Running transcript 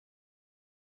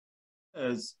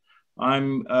As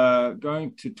I'm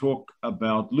going to talk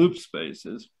about loop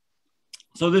spaces.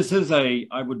 So this is I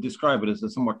would describe it as a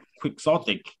somewhat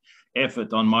quixotic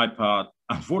effort on my part,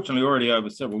 unfortunately already over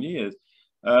several years,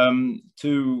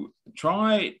 to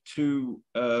try to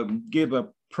give a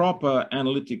proper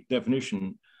analytic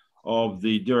definition of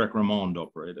the Dirac Ramond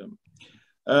operator.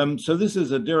 So this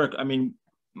is a Dirac,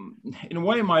 in a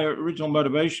way, my original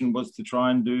motivation was to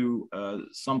try and do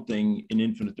something in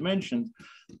infinite dimensions.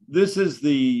 This is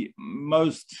the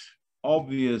most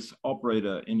obvious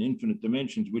operator in infinite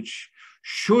dimensions, which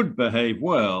should behave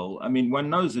well. I mean, one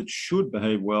knows it should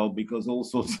behave well because all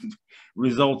sorts of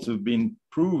results have been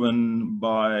proven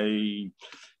by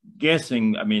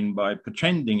guessing, by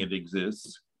pretending it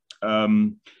exists.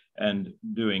 And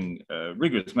doing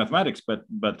rigorous mathematics, but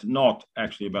not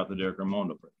actually about the Dirac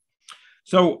Ramond operator.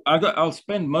 So I'll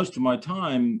spend most of my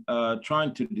time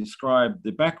trying to describe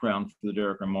the background for the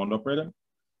Dirac Ramond operator.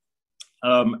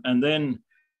 And then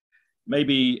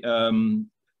maybe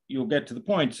you'll get to the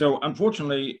point. So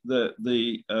unfortunately,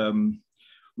 the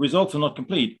results are not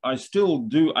complete. I still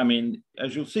do,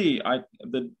 as you'll see,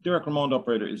 the Dirac Ramond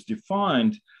operator is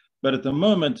defined, but at the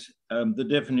moment, the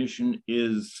definition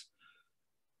is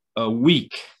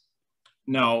weak.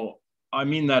 Now, I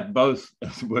mean that both,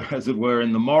 as it were,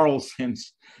 in the moral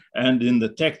sense and in the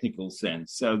technical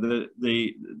sense. So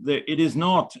it is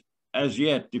not as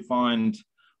yet defined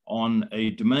on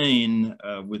a domain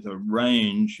with a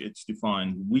range. It's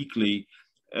defined weakly.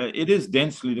 It is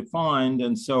densely defined,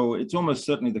 and so it's almost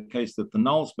certainly the case that the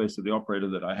null space of the operator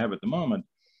that I have at the moment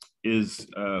is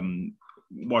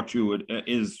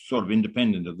is sort of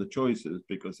independent of the choices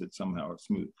because it's somehow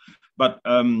smooth. But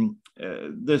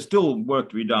there's still work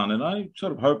to be done, and I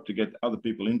sort of hope to get other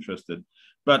people interested.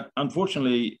 But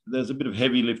unfortunately, there's a bit of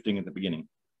heavy lifting at the beginning.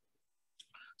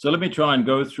 So let me try and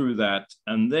go through that,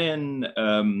 and then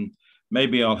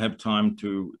maybe I'll have time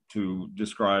to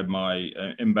describe my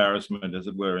embarrassment, as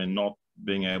it were, in not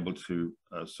being able to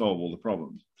solve all the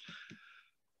problems.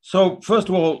 So first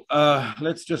of all,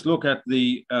 let's just look at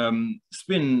the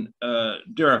spin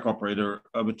Dirac operator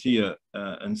of Atiyah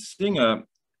and Singer.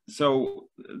 So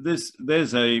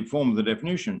there's a form of the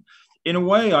definition. In a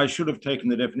way, I should have taken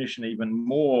the definition even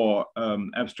more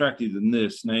abstractly than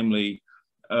this, namely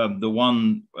the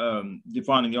one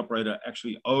defining the operator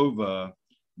actually over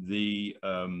the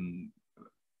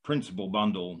principal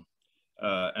bundle,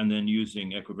 and then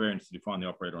using equivariance to define the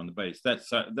operator on the base.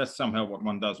 That's somehow what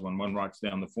one does when one writes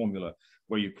down the formula,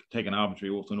 where you take an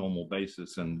arbitrary orthonormal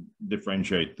basis and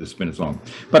differentiate the spin as long.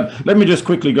 But let me just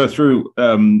quickly go through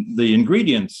the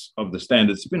ingredients of the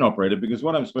standard spin operator, because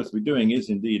what I'm supposed to be doing is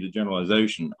indeed a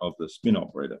generalization of the spin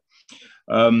operator.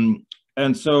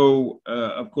 And so,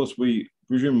 of course, we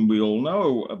presume we all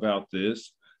know about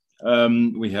this.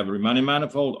 We have a Riemannian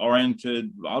manifold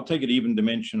oriented. I'll take it even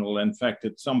dimensional. In fact,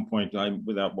 at some point,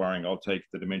 without worrying, I'll take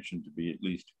the dimension to be at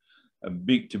least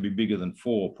bigger than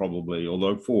 4, probably.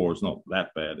 Although 4 is not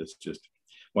that bad. It's just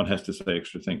one has to say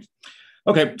extra things.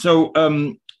 Okay, so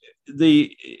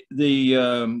the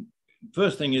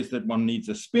first thing is that one needs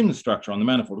a spin structure on the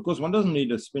manifold. Of course, one doesn't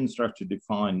need a spin structure to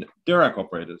define Dirac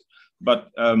operators, but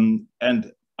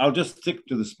and I'll just stick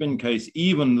to the spin case,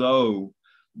 even though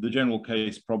the general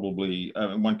case probably,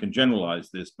 one can generalize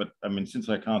this, but since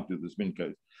I can't do the spin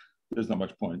case, there's not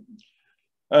much point.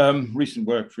 Recent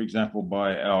work, for example,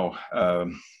 by our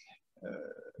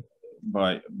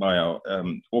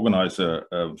organizer,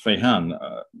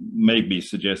 Fehan, maybe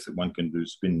suggests that one can do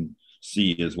spin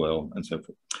C as well, and so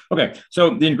forth. Okay,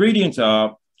 so the ingredients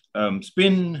are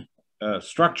spin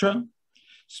structure,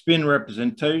 spin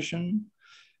representation,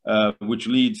 which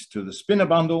leads to the spinor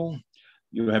bundle.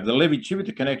 You have the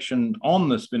Levi-Civita connection on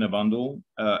the spinor bundle,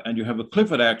 and you have a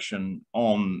Clifford action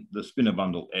on the spinor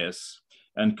bundle S.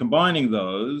 And combining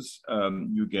those,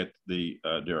 you get the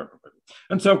Dirac operator.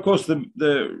 And so, of course,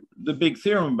 the big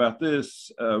theorem about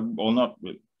this, well, not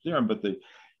the theorem, but the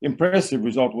impressive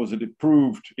result was that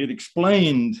it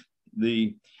explained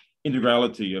the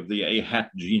integrality of the A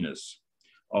hat genus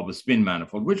of a spin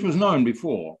manifold, which was known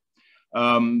before,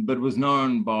 but was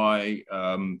known by,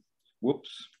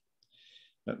 whoops.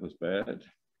 That was bad.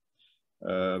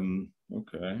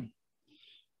 Okay.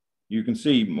 You can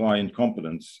see my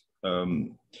incompetence.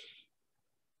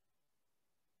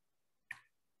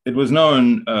 It was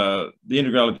known, the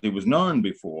integrality was known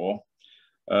before,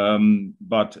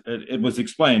 but it was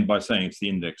explained by saying it's the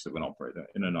index of an operator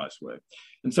in a nice way.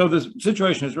 And so the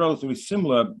situation is relatively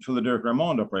similar for the Dirac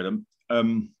Ramond operator.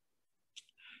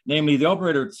 Namely, the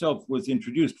operator itself was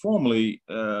introduced formally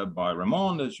by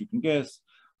Ramond, as you can guess,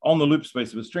 on the loop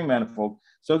space of a string manifold.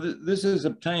 So this is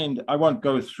obtained, I won't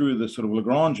go through the sort of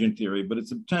Lagrangian theory, but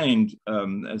it's obtained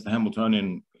as the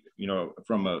Hamiltonian,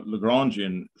 from a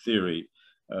Lagrangian theory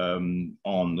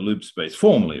on the loop space,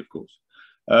 formally, of course.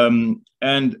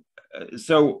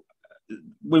 So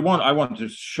I want to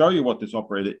show you what this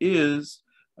operator is.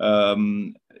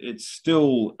 It's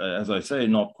still, as I say,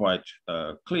 not quite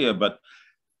clear, but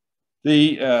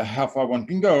how far one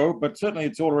can go, but certainly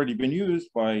it's already been used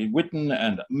by Witten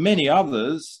and many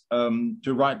others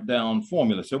to write down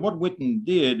formulas. So what Witten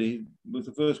did, he was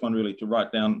the first one really to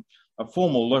write down a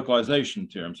formal localization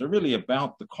theorem. So really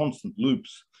about the constant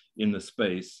loops in the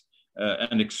space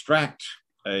and extract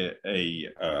a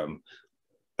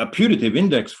putative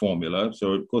index formula.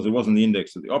 So of course it wasn't the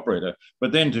index of the operator,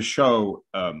 but then to show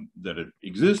that it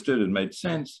existed, it made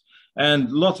sense.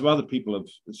 And lots of other people have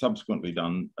subsequently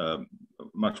done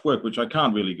much work, which I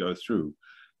can't really go through.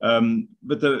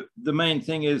 But the main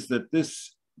thing is that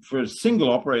this, for a single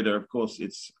operator, of course,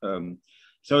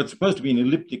 so it's supposed to be an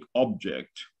elliptic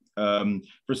object. For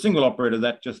a single operator,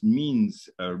 that just means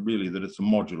really that it's a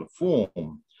modular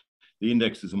form. The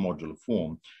index is a modular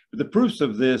form. But the proofs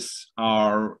of this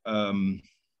are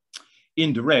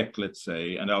indirect, let's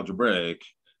say, and algebraic.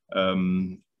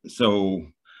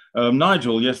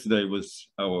 Nigel yesterday was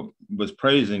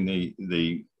praising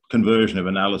the conversion of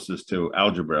analysis to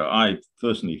algebra. I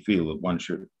personally feel that one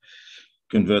should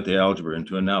convert the algebra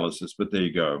into analysis, but there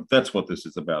you go. That's what this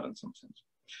is about in some sense.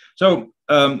 So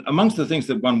amongst the things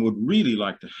that one would really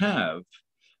like to have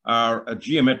are a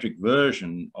geometric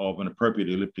version of an appropriate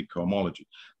elliptic cohomology.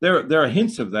 There are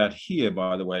hints of that here,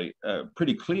 by the way,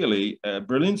 pretty clearly.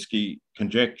 Berlinski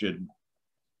conjectured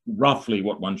roughly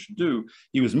what one should do.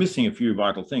 He was missing a few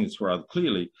vital things rather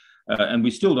clearly, and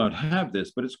we still don't have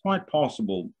this, but it's quite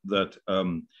possible that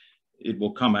it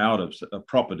will come out of a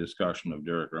proper discussion of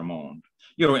Dirac Ramond.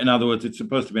 In other words, it's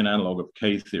supposed to be an analog of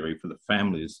K-theory for the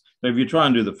families. So if you try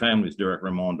and do the families Dirac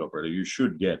Ramond operator, you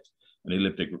should get an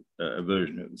elliptic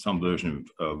version, some version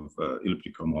of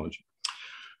elliptic cohomology.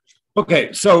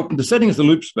 Okay, so the setting is the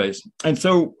loop space. And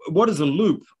so what is a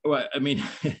loop? Well, I mean,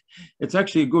 it's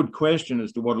actually a good question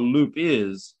as to what a loop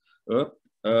is. You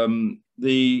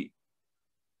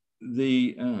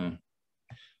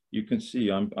can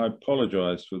see, I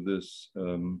apologize for this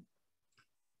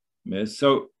mess.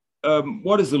 So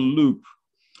what is a loop?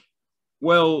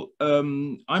 Well,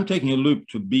 I'm taking a loop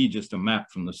to be just a map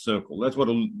from the circle. That's what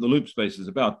the loop space is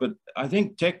about. But I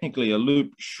think technically a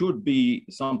loop should be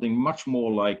something much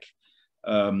more like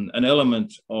an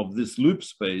element of this loop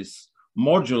space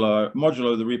modulo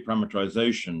the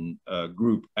reparametrization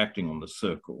group acting on the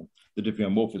circle, the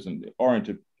diffeomorphism, the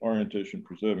orientation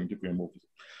preserving diffeomorphism.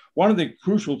 One of the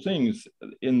crucial things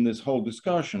in this whole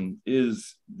discussion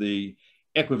is the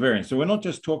equivariance. So we're not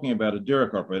just talking about a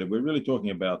Dirac operator, we're really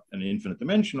talking about an infinite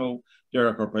dimensional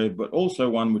Dirac operator, but also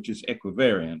one which is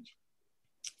equivariant.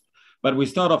 But we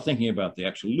start off thinking about the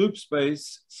actual loop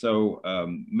space, so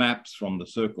maps from the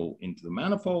circle into the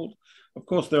manifold. Of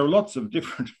course, there are lots of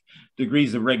different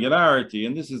degrees of regularity,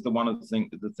 and this is one of the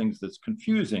things that's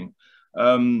confusing.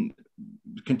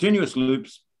 Continuous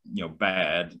loops,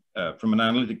 bad. From an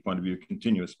analytic point of view,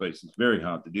 continuous space is very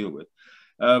hard to deal with.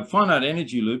 Finite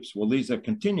energy loops, well, these are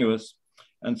continuous.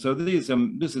 And so this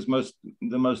is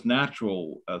the most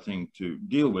natural thing to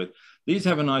deal with. These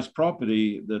have a nice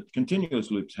property that continuous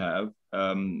loops have,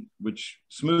 which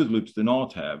smooth loops do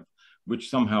not have, which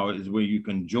somehow is where you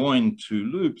can join two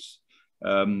loops.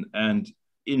 And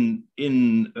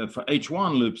for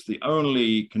H1 loops, the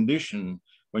only condition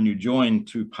when you join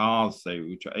two paths, say,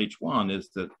 which are H1,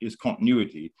 is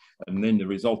continuity, and then the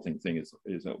resulting thing is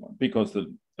L1 because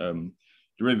the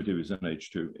derivative is in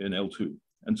H2 in L2.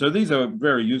 And so these are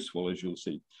very useful, as you'll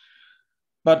see.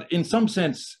 But in some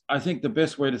sense, I think the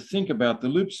best way to think about the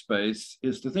loop space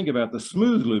is to think about the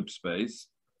smooth loop space.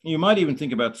 You might even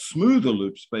think about smoother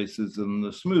loop spaces than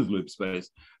the smooth loop space,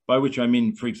 by which I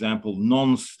mean, for example,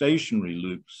 non-stationary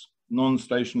loops,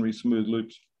 non-stationary smooth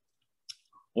loops,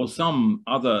 or some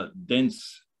other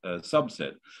dense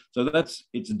subset. So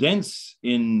it's dense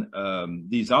in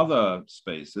these other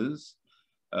spaces,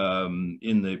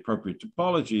 in the appropriate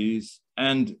topologies,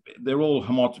 and they're all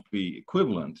homotopy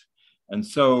equivalent. And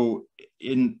so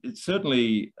it's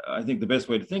certainly, I think the best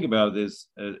way to think about it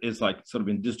is like sort of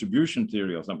in distribution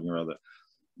theory or something or other.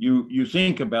 You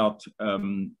think about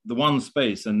the one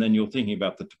space, and then you're thinking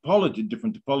about the topology,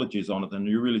 different topologies on it, and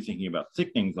you're really thinking about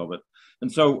thickenings of it.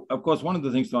 And so, of course, one of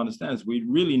the things to understand is we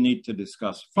really need to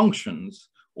discuss functions,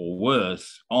 or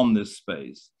worse, on this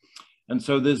space. And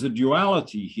so there's a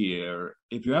duality here.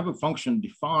 If you have a function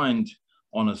defined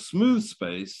on a smooth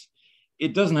space,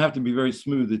 it doesn't have to be very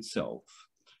smooth itself.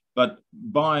 But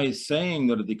by saying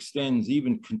that it extends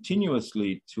even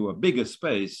continuously to a bigger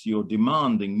space, you're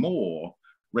demanding more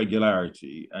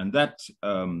regularity. And that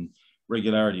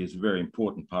regularity is a very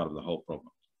important part of the whole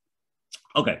problem.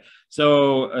 Okay,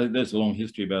 so there's a long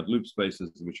history about loop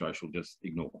spaces, which I shall just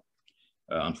ignore,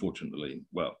 unfortunately.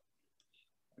 Well,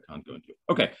 I can't go into it.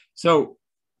 Okay, so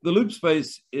the loop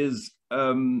space is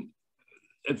a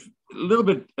little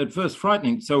bit at first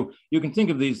frightening. So you can think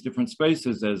of these different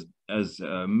spaces as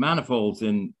manifolds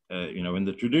in in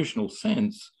the traditional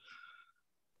sense.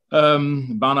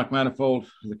 Banach manifold,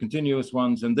 the continuous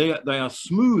ones, and they are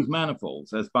smooth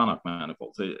manifolds as Banach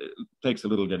manifolds. It takes a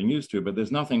little getting used to, but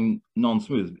there's nothing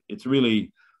non-smooth. It's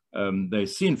really they're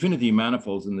C-infinity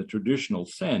manifolds in the traditional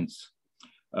sense.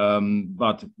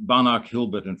 But Banach,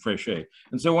 Hilbert, and Fréchet.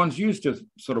 And so one's used to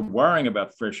sort of worrying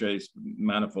about Fréchet's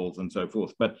manifolds and so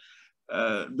forth. But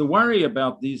the worry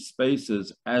about these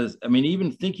spaces,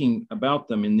 even thinking about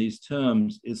them in these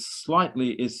terms is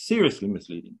seriously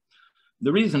misleading.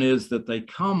 The reason is that they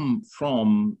come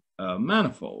from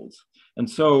manifolds. And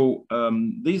so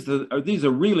these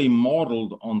are really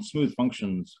modeled on smooth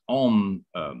functions on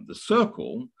the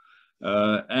circle.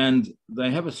 And they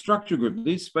have a structure group.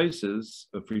 These spaces,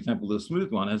 for example, the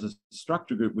smooth one has a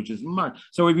structure group which is much.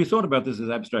 So if you thought about this as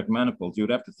abstract manifolds, you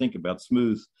would have to think about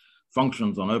smooth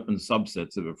functions on open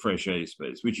subsets of a Fréchet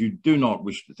space, which you do not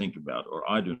wish to think about, or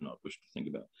I do not wish to think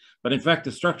about. But in fact,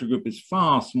 the structure group is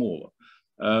far smaller.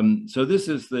 So this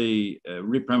is the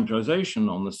reparameterization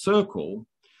on the circle.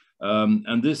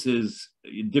 And this is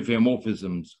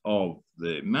diffeomorphisms of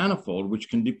the manifold, which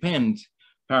can depend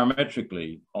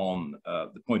parametrically on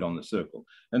the point on the circle.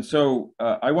 And so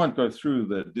I won't go through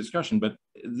the discussion, but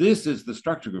this is the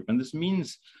structure group. And this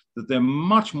means that they're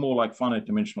much more like finite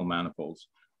dimensional manifolds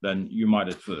than you might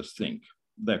at first think.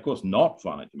 They're, of course, not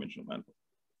finite dimensional manifolds.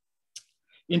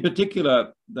 In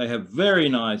particular, they have very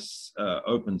nice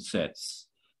open sets,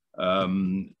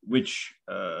 which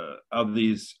are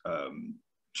these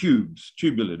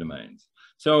tubular domains.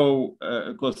 So,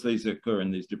 of course, these occur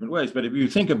in these different ways. But if you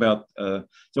think about,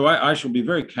 so I shall be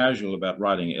very casual about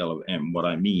writing L of M, what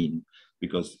I mean,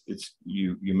 because it's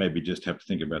you maybe just have to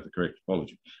think about the correct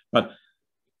topology. But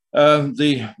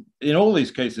in all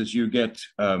these cases, you get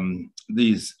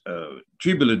these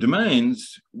tubular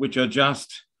domains, which are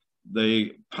just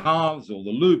the paths or the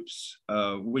loops,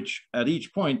 which at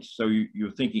each point, so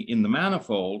you're thinking in the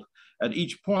manifold, at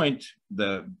each point,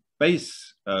 the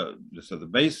base, so the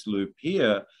base loop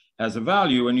here has a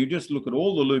value, and you just look at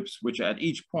all the loops which at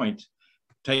each point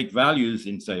take values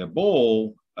in, say, a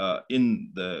ball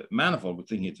in the manifold. We're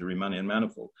thinking it's a Riemannian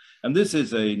manifold. And this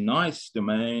is a nice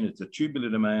domain. It's a tubular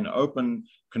domain, open,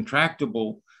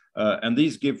 contractible. And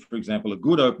these give, for example, a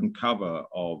good open cover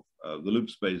of the loop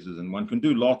spaces, and one can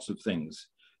do lots of things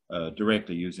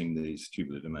directly using these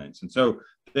tubular domains. And so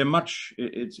they're much,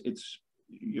 it's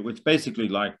basically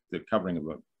like the covering of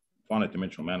a finite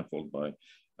dimensional manifold by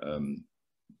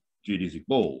geodesic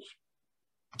balls.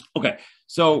 Okay,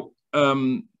 so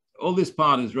all this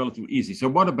part is relatively easy. So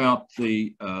what about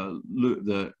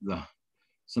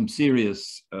some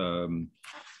serious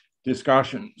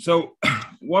discussion? So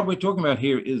what we're talking about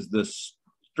here is the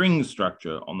string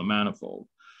structure on the manifold.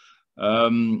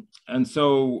 And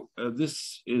so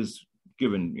this is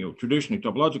given, traditionally,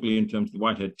 topologically, in terms of the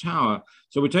Whitehead tower.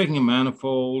 So we're taking a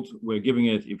manifold, we're giving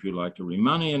it, if you like, a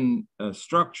Riemannian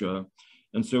structure.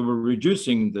 And so we're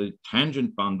reducing the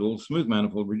tangent bundle, smooth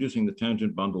manifold, reducing the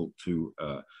tangent bundle to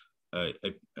a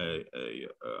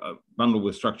bundle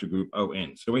with structure group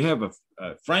ON. So we have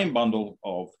a frame bundle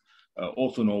of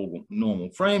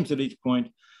orthonormal frames at each point.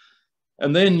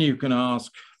 And then you can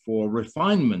ask for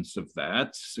refinements of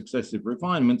that, successive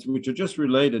refinements, which are just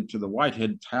related to the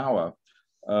Whitehead tower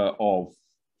of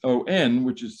ON,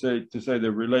 which is to say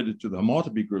they're related to the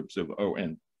homotopy groups of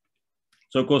ON.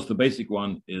 So, of course, the basic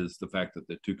one is the fact that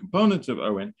there are two components of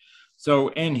ON. So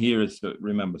N here is,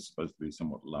 remember, supposed to be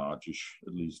somewhat largish,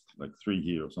 at least like 3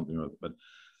 here or something like that, but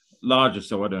larger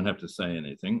so I don't have to say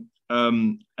anything.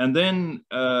 And then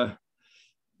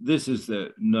this is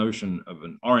the notion of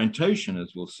an orientation,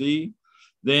 as we'll see.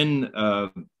 Then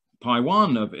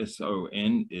pi1 of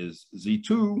SON is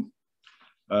Z2,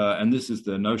 and this is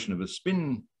the notion of a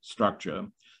spin structure.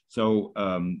 So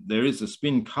there is a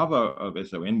spin cover of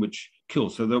SON which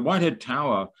kills. So the Whitehead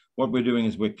tower, what we're doing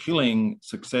is we're killing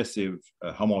successive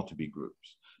homotopy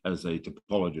groups, as a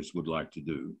topologist would like to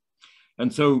do.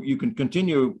 And so you can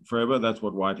continue forever. That's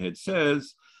what Whitehead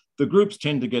says. The groups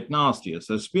tend to get nastier.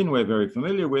 So spin we're very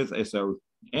familiar with, SON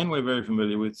we're very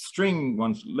familiar with, string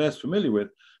one's less familiar with,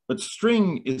 but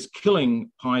string is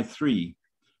killing pi3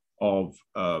 of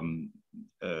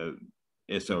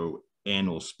SON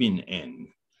or spin n.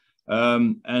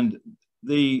 And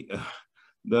the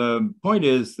point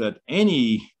is that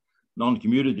any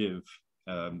non-commutative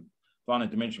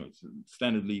finite dimensional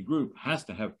standard Lie group has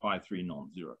to have pi3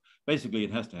 non-zero. Basically,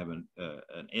 it has to have an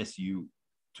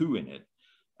SU2 in it,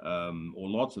 or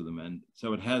lots of them. And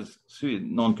so it has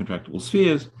non-contractible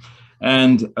spheres.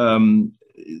 And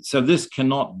so this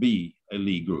cannot be a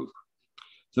Lie group.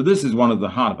 So this is one of the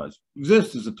hard parts. It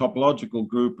exists as a topological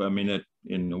group. I mean,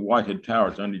 in the Whitehead tower,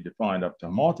 it's only defined up to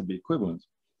homotopy equivalence.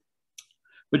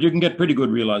 But you can get pretty good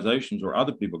realizations, or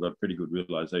other people got pretty good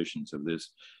realizations of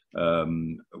this,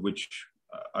 which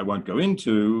I won't go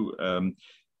into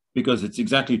because it's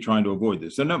exactly trying to avoid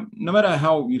this. So no matter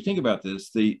how you think about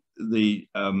this, the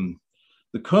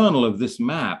kernel of this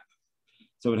map,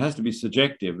 so it has to be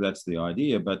surjective, that's the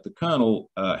idea, but the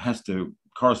kernel has to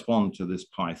correspond to this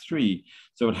pi3.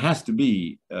 So it has to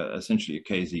be essentially a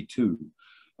KZ2.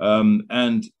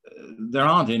 And there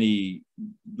aren't any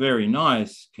very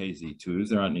nice KZ2s.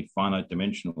 There aren't any finite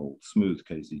dimensional smooth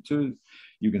KZ2s.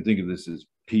 You can think of this as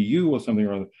PU or something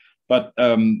or other. But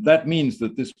that means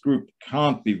that this group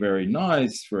can't be very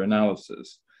nice for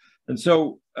analysis. And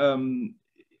so,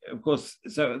 of course,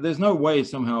 so there's no way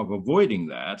somehow of avoiding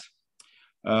that.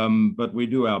 But we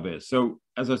do our best. So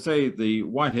as I say, the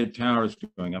Whitehead tower is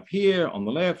going up here on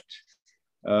the left.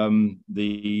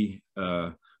 The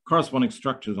corresponding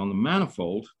structures on the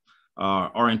manifold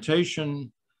are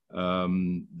orientation.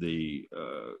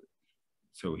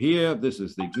 So here, this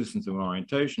is the existence of an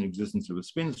orientation, existence of a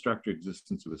spin structure,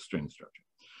 existence of a string structure.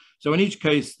 So in each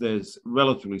case, there's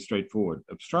relatively straightforward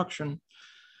obstruction.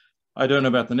 I don't know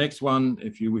about the next one.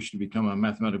 If you wish to become a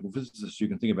mathematical physicist, you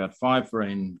can think about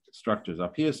 5-frame structures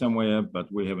up here somewhere,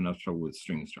 but we have enough trouble with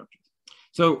string structures.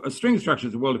 So a string structure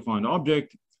is a well-defined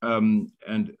object, and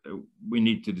we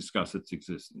need to discuss its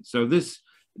existence. So these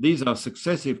are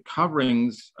successive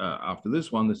coverings after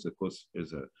this one. This, of course,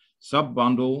 is a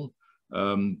sub-bundle,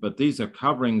 but these are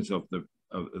coverings of the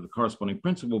corresponding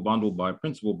principal bundle by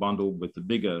principal bundle with the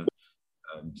bigger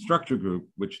structure group,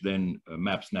 which then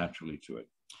maps naturally to it.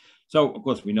 So, of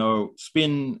course, we know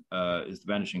spin is the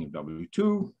vanishing of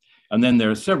W2, and then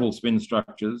there are several spin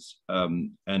structures,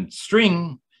 and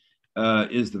string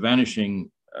is the vanishing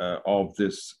of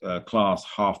this class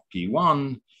half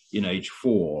P1 in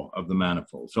H4 of the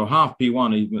manifold. So half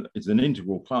P1 is an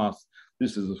integral class.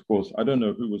 This is, of course, I don't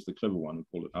know who was the clever one who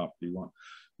called it half P1,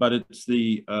 but it's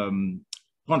the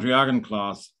Pontryagin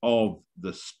class of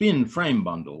the spin frame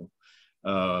bundle,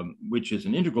 which is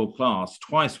an integral class,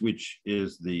 twice which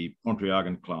is the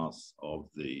Pontryagin class of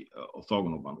the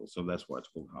orthogonal bundle. So that's why it's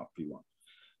called half P1.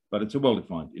 But it's a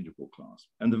well-defined integral class.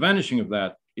 And the vanishing of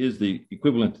that is the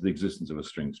equivalent to the existence of a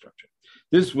string structure.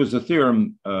 This was a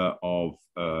theorem of,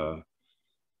 well,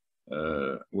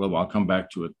 I'll come back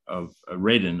to it, of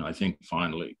Redin, I think,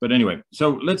 finally. But anyway,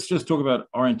 so let's just talk about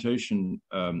orientation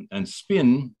and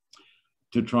spin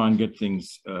to try and get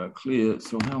things clear.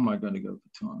 So how am I going to go for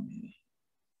time here?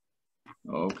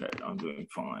 Okay, I'm doing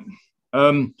fine.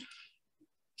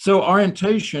 So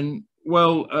orientation,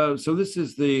 well, so this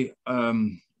is the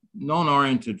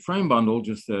non-oriented frame bundle,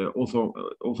 just the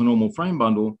orthonormal frame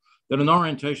bundle, that an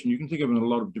orientation, you can think of it in a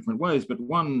lot of different ways, but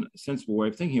one sensible way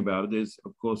of thinking about it is,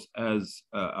 of course, as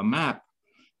a map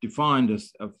defined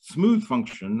as a smooth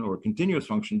function or a continuous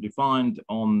function defined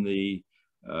on the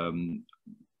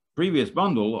previous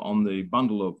bundle, on the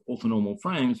bundle of orthonormal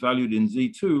frames valued in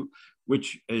Z2,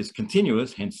 which is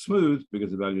continuous, hence smooth,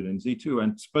 because it's valued in Z2,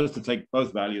 and supposed to take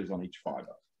both values on each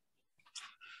fiber.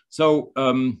 So,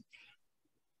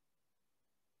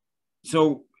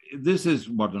 so this is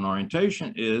what an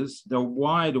orientation is. Though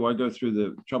why do I go through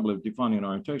the trouble of defining an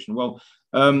orientation? Well,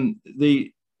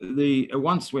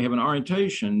 once we have an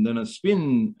orientation, then a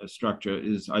spin structure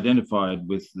is identified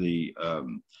with the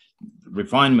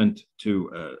refinement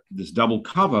to this double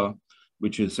cover,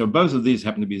 which is, so both of these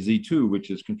happen to be Z2, which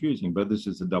is confusing, but this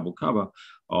is a double cover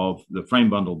of the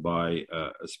frame bundle by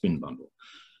a spin bundle.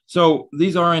 So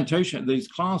these orientation, these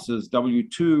classes,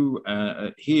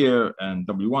 W2 here and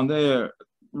W1 there,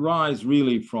 rise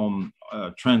really from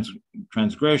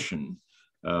transgression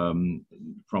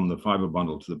from the fiber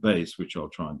bundle to the base, which I'll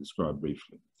try and describe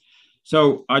briefly.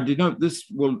 So I denote this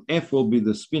will, F will be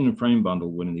the spin frame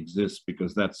bundle when it exists,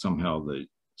 because that's somehow the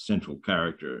central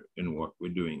character in what we're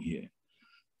doing here.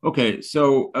 Okay,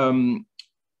 so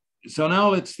so now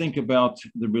let's think about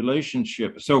the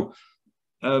relationship. So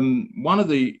one of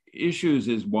the issues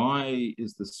is, why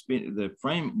is the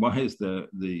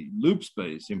loop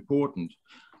space important?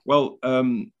 Well,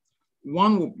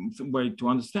 one way to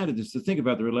understand it is to think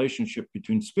about the relationship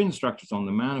between spin structures on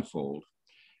the manifold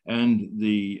and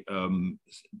the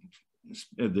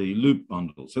loop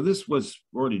bundle. So this was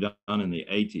already done in the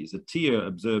 80s. Atiyah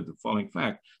observed the following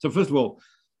fact. So first of all,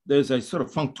 there's a sort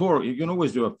of functorial, you can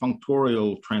always do a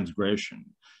functorial transgression.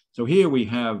 So here we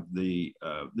have the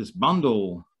this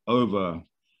bundle over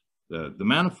the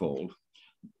manifold.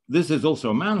 This is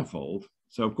also a manifold.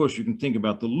 So of course you can think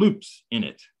about the loops in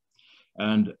it.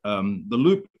 And the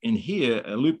loop in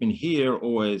here,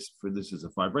 always, for this is a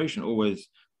fibration, always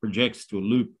projects to a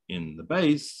loop in the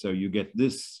base. So you get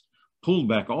this pulled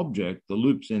back object, the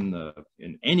loops in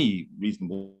any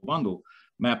reasonable bundle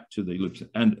mapped to the loops.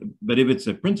 But if it's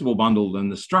a principal bundle, then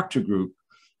the structure group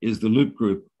is the loop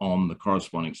group on the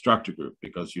corresponding structure group,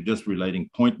 because you're just relating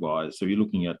pointwise. So you're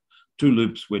looking at two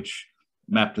loops which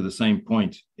map to the same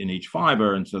point in each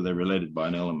fiber, and so they're related by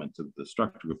an element of the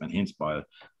structure group, and hence by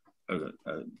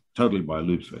totally by a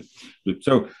loop space.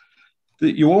 So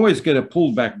you always get a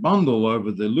pulled back bundle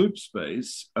over the loop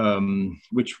space,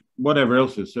 which whatever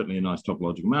else is certainly a nice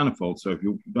topological manifold. So if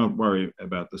you don't worry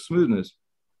about the smoothness,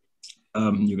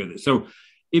 you get it. So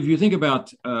if you think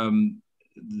about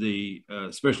the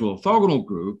special orthogonal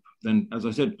group, then as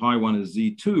I said, pi1 is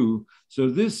Z2. So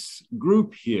this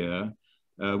group here,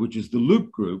 which is the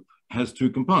loop group, has two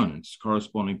components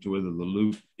corresponding to whether the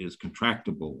loop is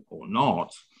contractible or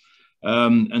not.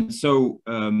 And so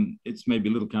it's maybe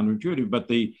a little counterintuitive, but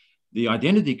the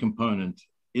identity component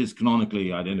is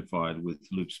canonically identified with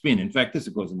loop spin. In fact, this,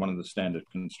 of course, is one of the standard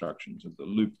constructions of the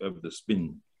loop of the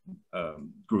spin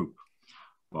group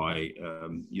by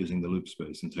using the loop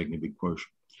space and taking a big quotient.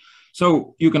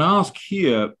 So you can ask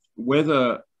here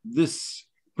whether this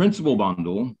principal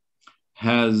bundle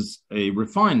has a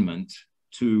refinement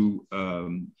to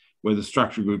where the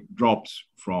structure group drops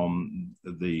from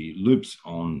the loops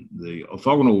on the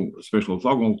orthogonal, special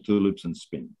orthogonal to loops and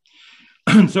spin.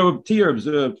 So Atiyah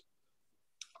observed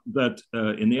that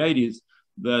in the 80s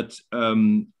that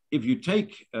if you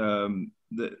take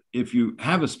if you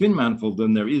have a spin manifold,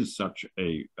 then there is such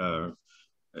a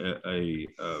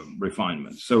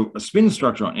refinement. So a spin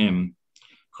structure on M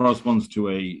corresponds to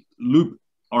a loop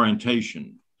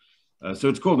orientation. So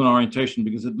it's called an orientation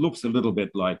because it looks a little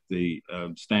bit like the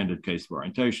standard case of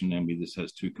orientation, namely this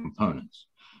has two components.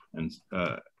 And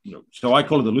so I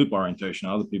call it the loop orientation.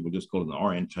 Other people just call it an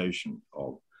orientation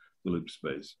of the loop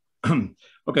space.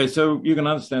 Okay, so you can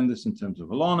understand this in terms of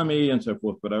holonomy and so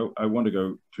forth, but I want to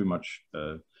go too much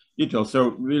detail.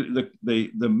 So really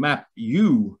the map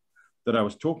U that I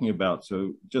was talking about,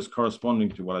 so just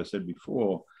corresponding to what I said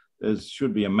before, there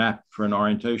should be a map for an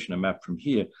orientation, a map from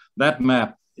here. That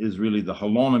map is really the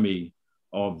holonomy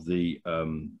of the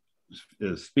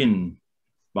spin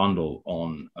bundle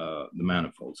on the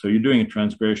manifold. So you're doing a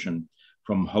transgression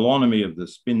from holonomy of the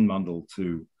spin bundle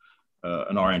to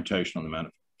an orientation on the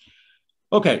manifold.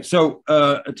 Okay, so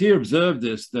Atiyah observed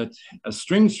this, that a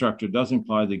string structure does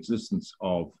imply the existence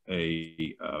of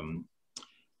a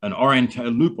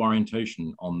loop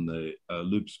orientation on the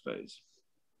loop space.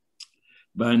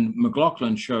 But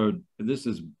McLaughlin showed, this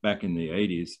is back in the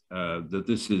 80s, that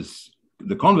this is,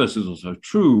 the converse is also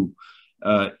true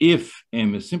if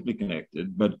M is simply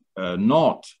connected, but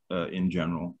not in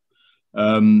general.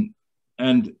 And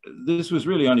this was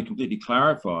really only completely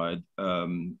clarified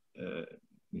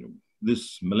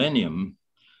this millennium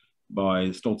by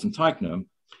Stoltz and Teichner.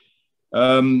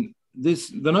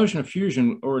 The notion of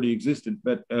fusion already existed,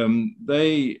 but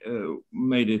they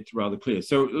made it rather clear.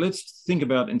 So let's think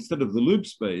about, instead of the loop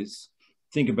space,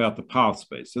 think about the path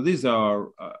space. So these are,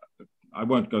 I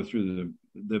won't go through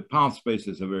the path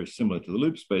spaces are very similar to the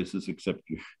loop spaces, except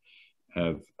you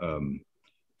have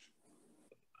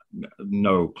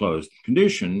no closed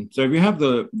condition. So if you have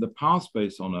the path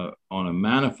space on a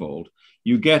manifold,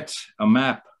 you get a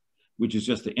map, which is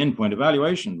just the endpoint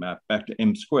evaluation map back to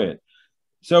M squared.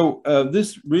 So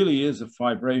this really is a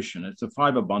fibration. It's a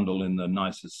fiber bundle in the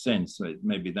nicest sense. So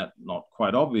maybe that's not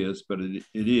quite obvious, but it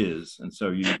is. And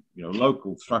so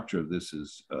local structure of this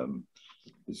is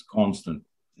constant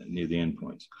near the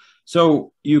endpoints.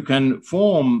 So you can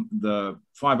form the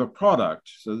fiber product.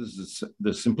 So this is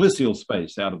the simplicial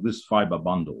space out of this fiber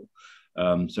bundle.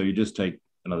 So you just take,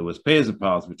 in other words, pairs of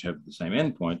paths which have the same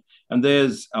endpoint. And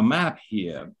there's a map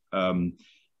here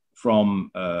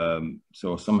from the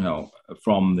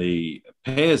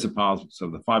pairs of paths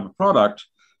of the fiber product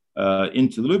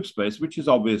into the loop space, which is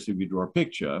obvious if you draw a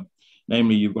picture.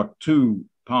 Namely, you've got two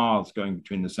paths going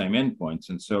between the same endpoints.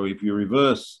 And so if you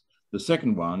reverse the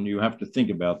second one, you have to think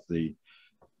about the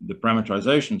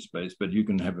parameterization space, but you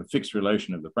can have a fixed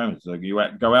relation of the parameters. So you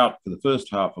go out for the first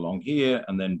half along here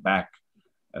and then back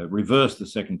reverse the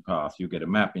second path, you get a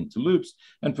map into loops.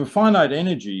 And for finite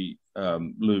energy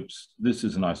loops, this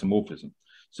is an isomorphism.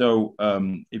 So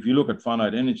if you look at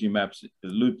finite energy maps,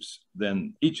 loops,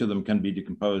 then each of them can be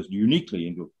decomposed uniquely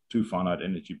into two finite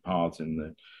energy paths in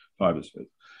the fiber space.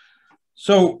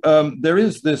 So there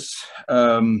is this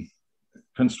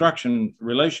construction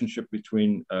relationship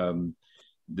between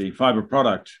the fiber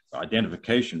product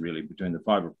identification, really, between the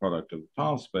fiber product of the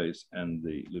path space and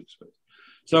the loop space.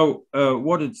 So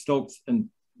what did Stoltz and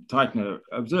Teichner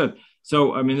observe?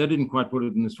 So, I mean, they didn't quite put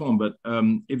it in this form, but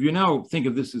if you now think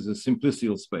of this as a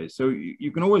simplicial space, so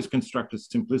you can always construct a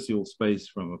simplicial space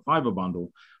from a fiber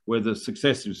bundle where the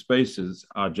successive spaces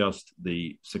are just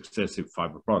the successive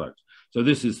fiber products. So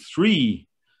this is three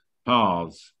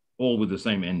paths, all with the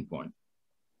same endpoint.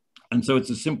 And so it's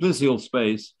a simplicial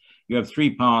space. You have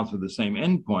three paths with the same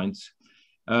endpoints.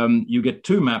 You get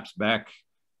two maps back.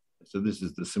 So this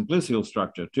is the simplicial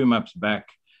structure, two maps back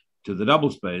to the double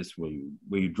space where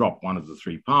you drop one of the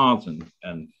three paths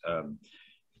and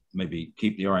maybe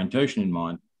keep the orientation in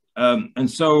mind. And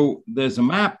so there's a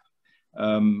map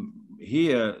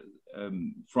here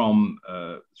from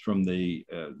the,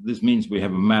 this means we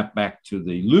have a map back to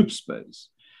the loop space,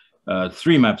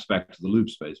 three maps back to the loop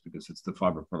space because it's the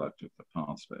fiber product of the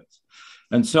path space.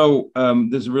 And so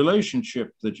there's a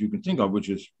relationship that you can think of, which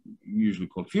is usually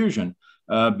called fusion,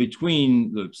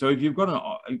 between loops. So if you've got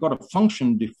a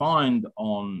function defined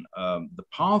on the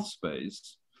path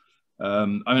space,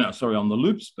 on the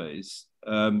loop space,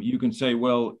 you can say,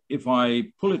 well, if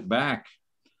I pull it back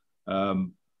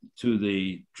to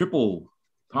the triple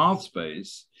path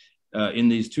space in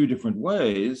these two different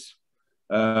ways,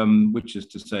 which is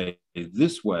to say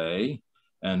this way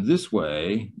and this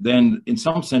way, then in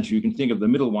some sense you can think of the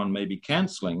middle one maybe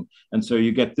canceling, and so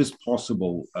you get this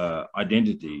possible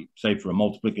identity, say for a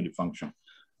multiplicative function,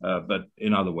 but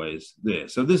in other ways there.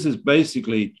 So this is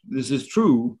basically, this is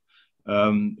true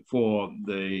for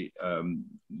the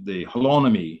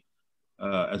holonomy,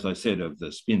 as I said, of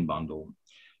the spin bundle.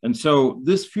 And so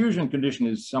this fusion condition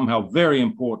is somehow very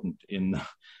important in the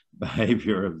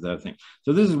behavior of the thing.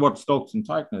 So this is what Stoltz and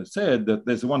Teichner said, that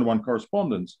there's a one-to-one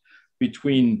correspondence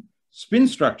between spin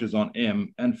structures on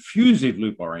M and fusive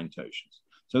loop orientations.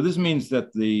 So this means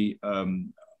that the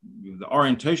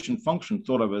orientation function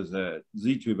thought of as a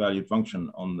Z2 valued function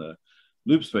on the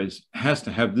loop space has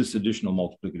to have this additional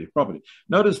multiplicative property.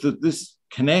 Notice that this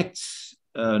connects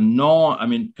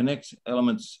connects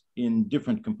elements in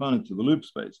different components of the loop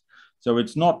space. So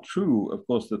it's not true, of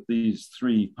course, that these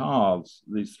three paths,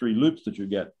 these three loops that you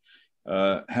get,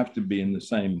 have to be in the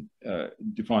same,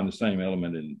 define the same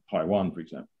element in pi1, for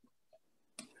example.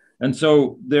 And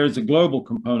so there's a global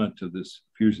component to this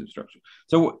fusive structure.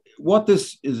 So what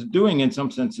this is doing in some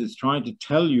sense is trying to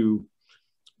tell you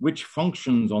which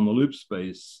functions on the loop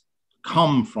space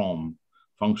come from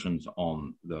functions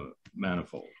on the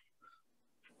manifold.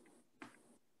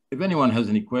 If anyone has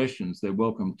any questions, they're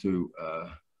welcome to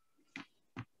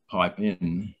pipe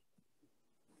in.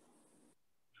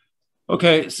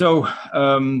 Okay, so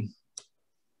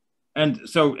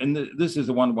this is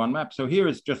a one-to-one map. So here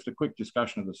is just a quick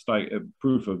discussion of the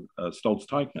proof of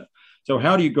Stoltz-Teichner. So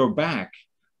how do you go back?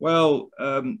 Well,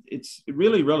 it's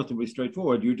really relatively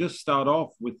straightforward. You just start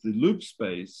off with the loop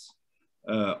space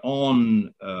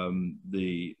on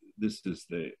this is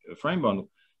the frame bundle.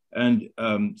 And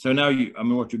so now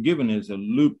what you're given is a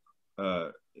loop,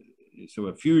 so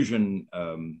a fusion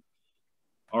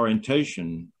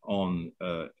orientation on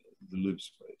the loop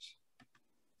space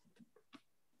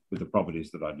with the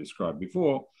properties that I described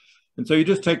before. And so you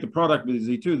just take the product with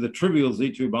Z2, the trivial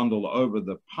Z2 bundle over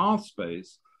the path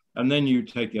space, and then you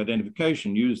take the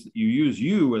identification, you use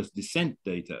U as descent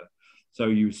data. So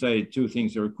you say two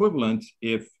things are equivalent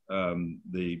if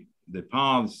the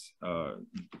paths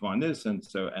define this, and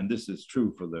this is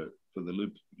true for the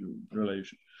loop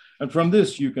relation. And from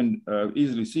this, you can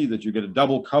easily see that you get a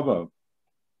double cover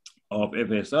of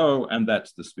FSO, and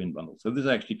that's the spin bundle. So this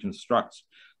actually constructs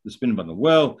the spin bundle.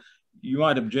 Well, you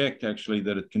might object actually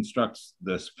that it constructs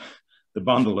the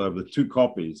bundle over two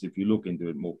copies if you look into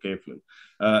it more carefully.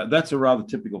 That's a rather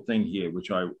typical thing here,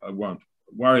 which I won't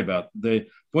worry about. The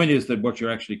point is that what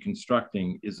you're actually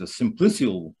constructing is a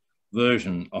simplicial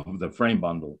version of the frame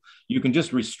bundle. You can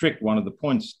just restrict one of the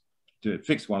points to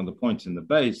fix one of the points in the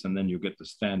base, and then you get the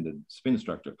standard spin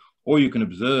structure. Or you can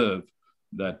observe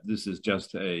that this is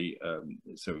just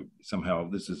so somehow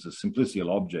this is a simplicial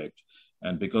object,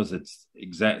 and because it's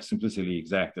simplicity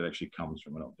exact, it actually comes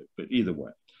from an object. But either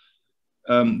way,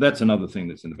 that's another thing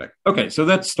that's in the back. Okay, so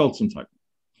that's Stoltz and Teichner.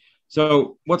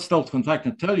 So what Stoltz and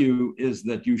Teichner tell you is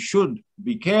that you should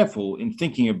be careful in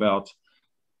thinking about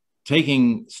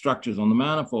taking structures on the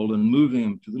manifold and moving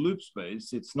them to the loop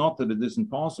space. It's not that it isn't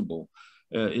possible.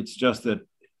 It's just that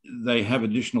they have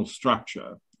additional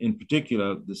structure, in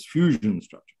particular, this fusion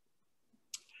structure.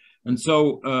 And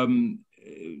so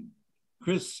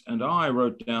Chris and I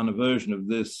wrote down a version of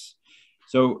this.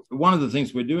 So one of the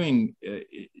things we're doing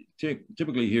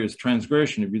typically here is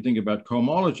transgression. If you think about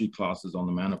cohomology classes on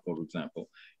the manifold, for example,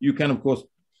 you can, of course,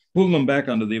 pull them back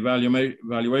under the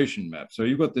evaluation map. So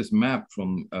you've got this map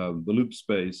from the loop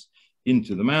space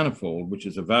into the manifold, which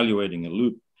is evaluating a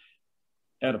loop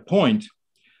at a point.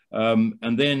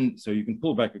 And then, so you can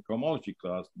pull back a cohomology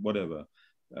class, whatever,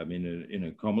 I mean, in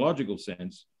a cohomological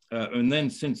sense. And then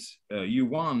since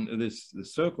U1, the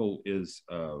circle is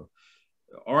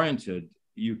oriented,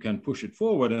 you can push it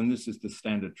forward. And this is the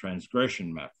standard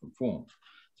transgression map from forms.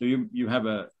 So you have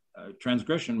a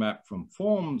transgression map from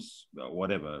forms,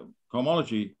 whatever,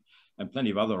 cohomology, and plenty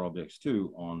of other objects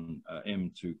too on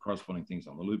M to corresponding things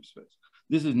on the loop space.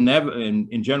 This is never,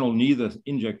 in general, neither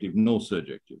injective nor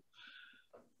surjective.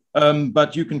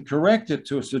 But you can correct it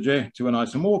to an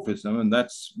isomorphism, and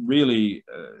that's really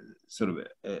sort of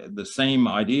the same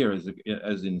idea as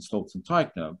in Stolz and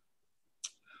Teichner.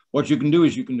 What you can do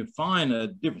is you can define a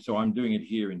different, so I'm doing it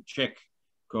here in Czech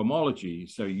cohomology,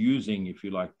 so using, if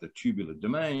you like, the tubular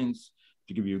domains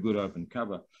to give you a good open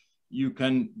cover, you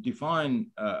can define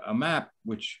a map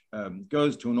which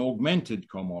goes to an augmented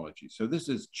cohomology. So this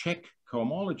is Czech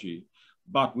cohomology,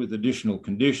 but with additional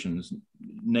conditions,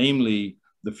 namely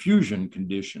the fusion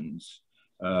conditions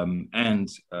and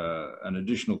an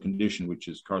additional condition which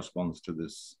corresponds to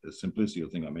this simplicity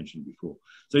thing I mentioned before.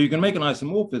 So you can make an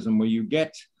isomorphism where you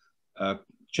get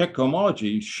Czech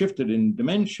cohomology shifted in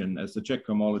dimension as the Czech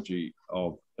cohomology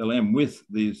of LM with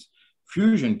these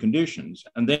fusion conditions.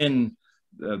 And then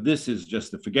this is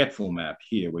just a forgetful map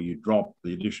here where you drop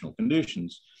the additional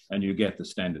conditions and you get the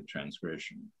standard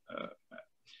transgression map.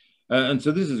 And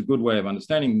so this is a good way of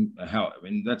understanding how, I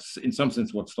mean, that's in some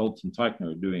sense what Stolz and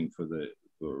Teichner are doing for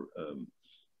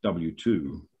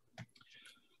W2.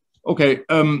 Okay,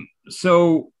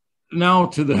 so now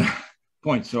to the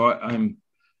point. So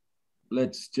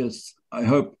I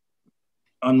hope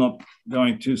I'm not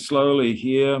going too slowly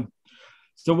here.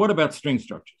 So what about string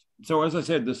structures? So as I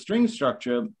said, the string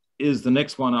structure is the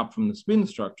next one up from the spin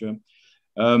structure.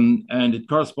 And it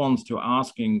corresponds to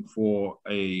asking for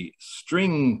a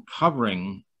string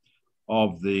covering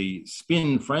of the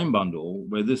spin frame bundle,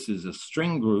 where this is a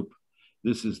string group,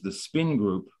 this is the spin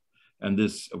group, and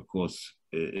this, of course,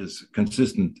 is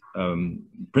consistent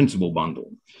principal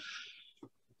bundle.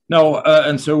 Now,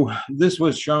 and so this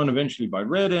was shown eventually by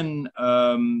Redin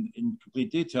in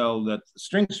complete detail that the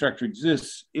string structure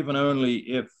exists if and only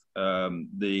if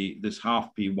this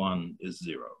half P1 is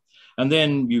 0. And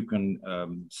then you can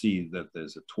see that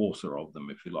there's a torso of them,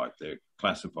 if you like. They're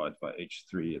classified by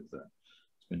H3 of the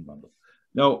spin bundle.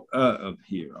 No,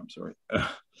 here, I'm sorry.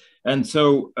 And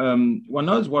so one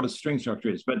knows what a string structure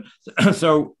is. But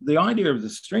so the idea of the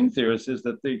string theorist is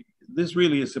that this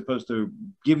really is supposed to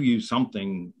give you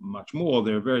something much more.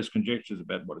 There are various conjectures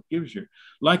about what it gives you.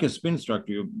 Like a spin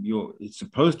structure, it's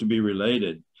supposed to be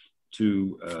related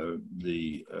to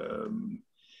the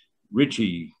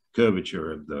Ricci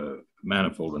curvature of the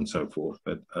manifold and so forth,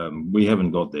 but we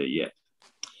haven't got there yet.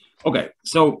 Okay,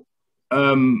 so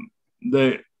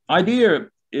the idea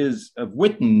of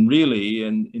Witten really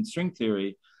in string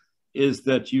theory is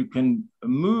that you can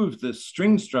move the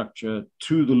string structure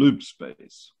to the loop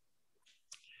space.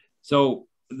 So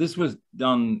this was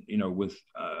done, with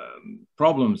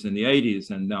problems in the 80s,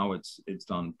 and now it's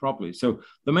done properly. So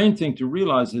the main thing to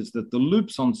realize is that the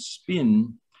loops on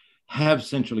spin have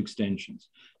central extensions.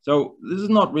 So this is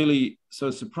not really so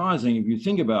surprising if you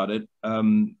think about it,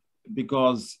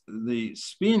 because the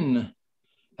spin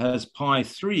has pi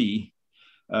 3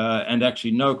 and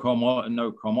actually no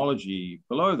cohomology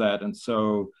below that. And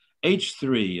so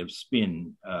H3 of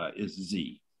spin is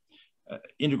Z.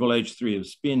 Integral H3 of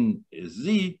spin is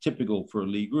Z, typical for a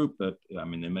Lie group, but I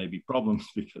mean, there may be problems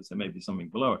because there may be something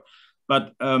below it.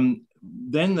 But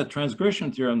then the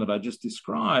transgression theorem that I just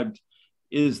described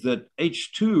is that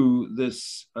H2,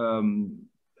 this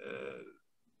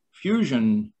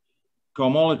fusion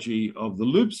cohomology of the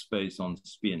loop space on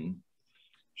spin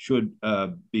should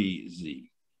be Z.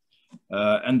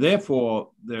 And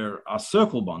therefore, there are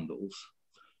circle bundles.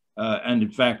 And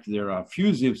in fact, there are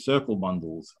fusive circle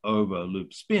bundles over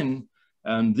loop spin.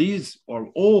 And these are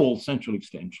all central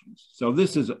extensions. So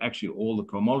this is actually all the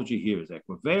cohomology here is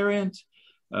equivariant.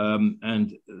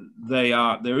 And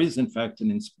there is in fact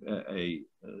a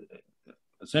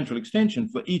central extension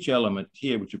for each element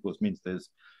here, which of course means there's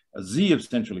a Z of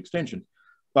central extension.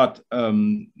 but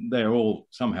they're all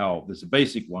somehow, there's a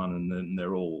basic one, and then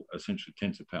they're all essentially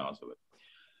tensor powers of it.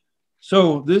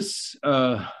 So this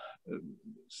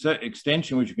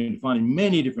extension, which you can find in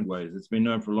many different ways, it's been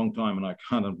known for a long time, and I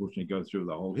can't unfortunately go through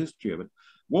the whole history of it.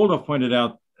 Waldorf pointed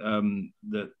out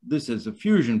that this is a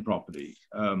fusion property,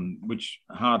 which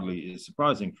hardly is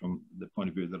surprising from the point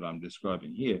of view that I'm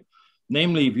describing here.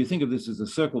 Namely, if you think of this as a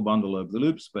circle bundle over the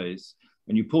loop space,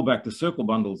 and you pull back the circle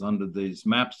bundles under these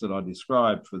maps that I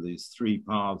described for these three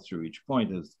paths through each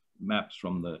point as maps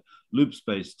from the loop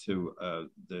space to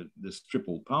this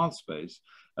triple path space,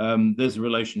 there's a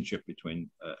relationship between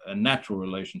a natural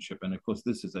relationship. And of course,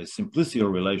 this is a simplicial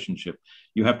relationship.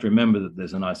 You have to remember that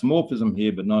there's an isomorphism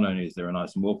here, but not only is there an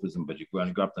isomorphism, but you go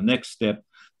and go up the next step.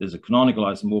 There's a canonical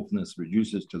isomorphism that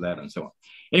reduces to that and so on.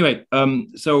 Anyway,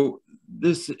 so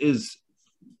this is,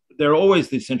 there are always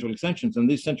these central extensions, and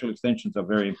these central extensions are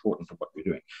very important for what we're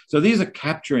doing. So these are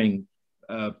capturing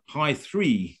pi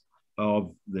 3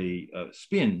 of the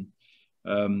spin,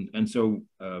 and so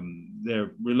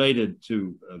they're related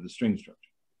to the string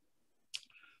structure.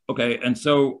 Okay, and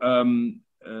so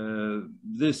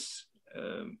this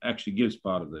actually gives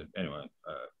part of the, anyway,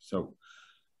 so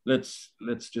let's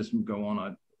just go on.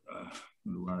 I'm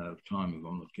run out of time if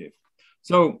I'm not careful.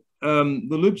 So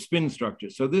the loop spin structure.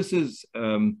 So this is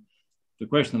the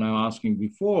question that I'm asking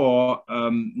before.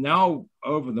 Now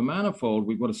over the manifold,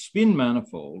 we've got a spin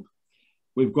manifold.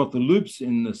 We've got the loops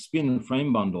in the spin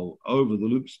frame bundle over the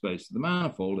loop space of the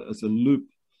manifold as a loop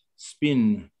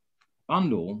spin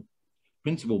bundle,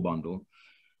 principal bundle.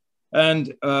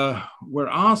 And we're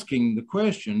asking the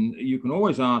question, you can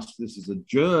always ask, this is a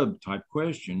gerb type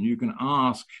question, you can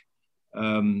ask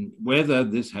whether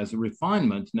this has a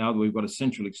refinement now that we've got a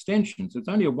central extension. So it's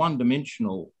only a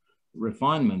one-dimensional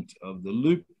refinement of the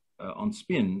loop on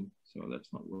spin, so that's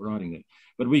not what we're writing there.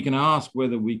 But we can ask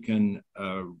whether we can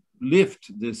lift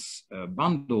this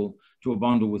bundle to a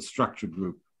bundle with structure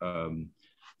group,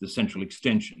 the central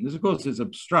extension. This, of course, is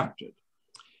abstracted.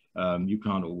 You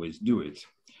can't always do it.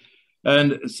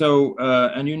 And so,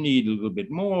 and you need a little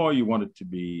bit more. You want it to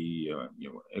be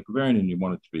equivariant, and you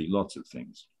want it to be lots of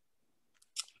things.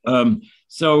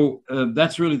 So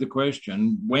that's really the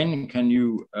question. When can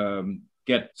you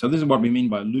get, so this is what we mean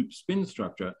by loop spin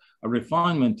structure, a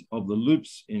refinement of the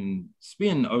loops in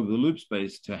spin over the loop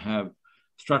space to have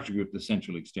structure group the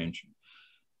central extension.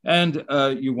 And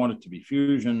you want it to be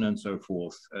fusion and so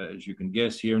forth, as you can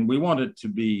guess here. And we want it to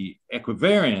be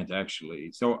equivariant,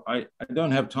 actually. So I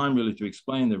don't have time really to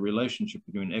explain the relationship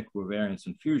between equivariance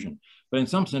and fusion. But in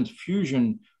some sense,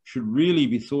 fusion should really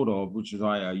be thought of, which is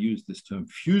why I use this term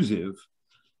fusive,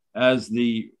 as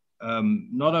the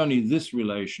not only this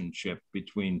relationship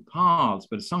between paths,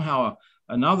 but somehow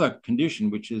another condition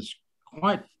which is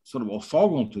quite sort of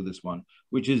orthogonal to this one,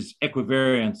 which is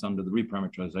equivariance under the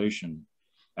reparameterization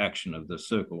action of the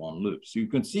circle on loops. So you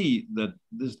can see that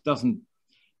this doesn't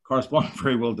correspond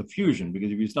very well to fusion,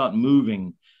 because if you start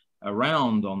moving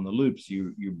around on the loops,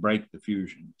 you break the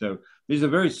fusion. So these are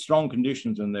very strong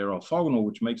conditions, and they're orthogonal,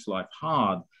 which makes life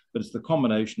hard, but it's the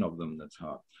combination of them that's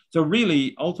hard. So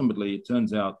really, ultimately, it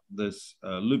turns out this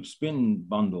loop spin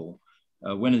bundle,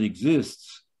 when it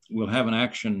exists, will have an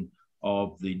action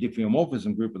of the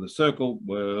diffeomorphism group of the circle.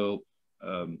 Well,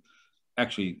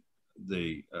 actually,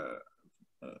 the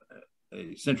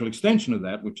a central extension of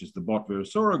that, which is the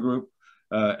Bott-Virasoro group,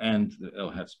 and the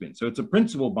L-hat spin. So it's a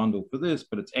principal bundle for this,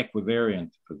 but it's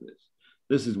equivariant for this.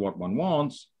 This is what one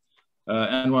wants.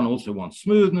 And one also wants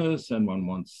smoothness, and one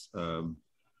wants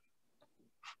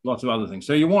lots of other things.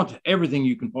 So you want everything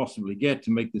you can possibly get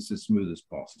to make this as smooth as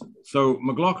possible. So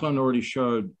McLaughlin already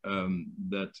showed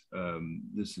that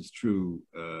this is true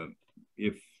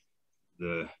if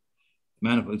the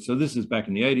manifold, so this is back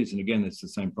in the 80s, and again, it's the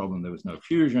same problem, there was no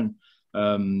fusion.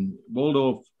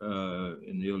 Waldorf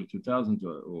in the early 2000s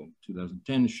or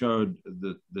 2010 showed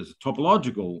that there's a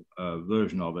topological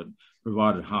version of it,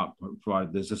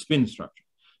 provided there's a spin structure.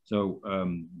 So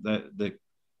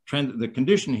the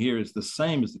condition here is the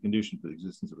same as the condition for the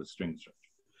existence of a string structure.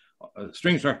 A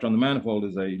string structure on the manifold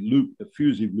is a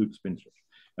fusive loop spin structure.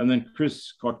 And then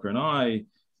Chris Kotka and I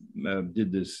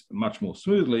did this much more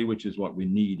smoothly, which is what we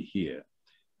need here.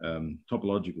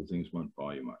 Topological things won't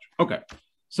buy you much. Okay,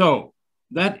 so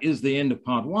that is the end of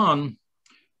part one.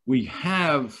 We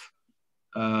have,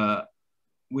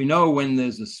 we know when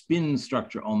there's a spin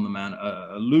structure on the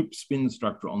a loop spin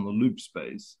structure on the loop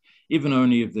space, even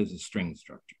only if there's a string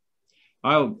structure.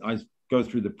 I go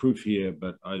through the proof here,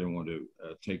 but I don't want to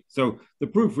take, so the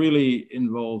proof really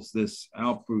involves this,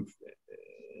 our proof,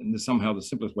 and somehow the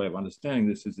simplest way of understanding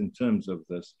this is in terms of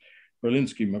this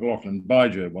Berlinski, McLaughlin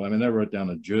bigerb. Well, I mean, they wrote down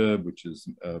a gerb, which is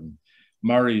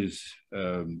Murray's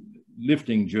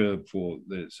lifting gerb for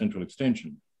the central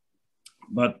extension.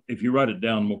 But if you write it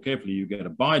down more carefully, you get a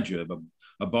bigerb,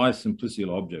 a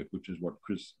bisimplicial object, which is what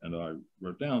Chris and I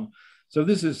wrote down. So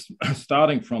this is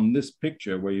starting from this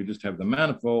picture where you just have the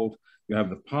manifold, you have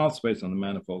the path space on the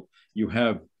manifold, you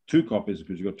have two copies,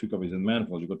 because you've got two copies in the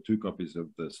manifold, you've got two copies of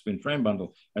the spin frame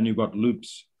bundle, and you've got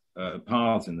loops,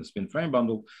 paths in the spin frame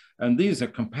bundle. And these are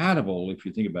compatible, if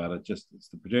you think about it, just it's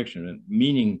the projection,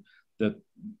 meaning that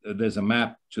there's a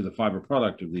map to the fiber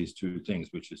product of these two things,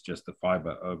 which is just the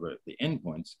fiber over the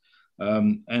endpoints.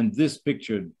 And this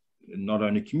picture not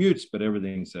only commutes, but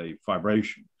everything's a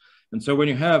fibration. And so when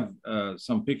you have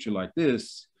some picture like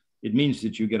this, it means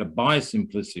that you get a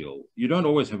bisimplicial. You don't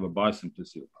always have a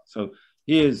bisimplicial. So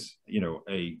here's,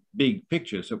 a big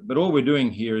picture. So, but all we're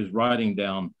doing here is writing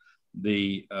down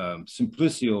the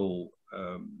simplicial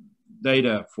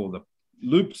data for the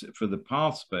loops, for the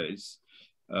path space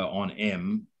on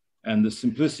M, and the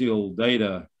simplicial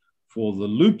data for the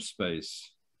loop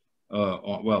space,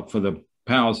 for the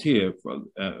powers here for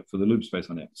the loop space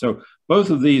on M. So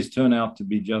both of these turn out to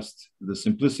be just the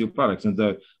simplicial products. And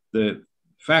the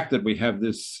fact that we have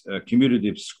this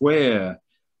commutative square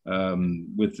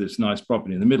with this nice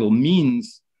property in the middle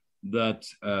means that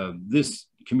this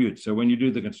commutes. So when you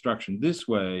do the construction this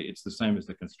way, it's the same as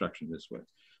the construction this way.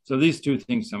 So these two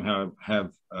things somehow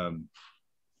have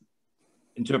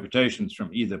interpretations from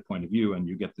either point of view, and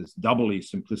you get this doubly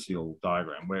simplicial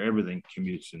diagram where everything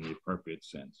commutes in the appropriate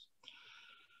sense.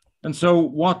 And so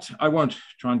what, I won't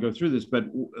try and go through this, but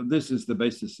this is the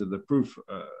basis of the proof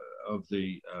of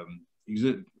the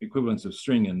equivalence of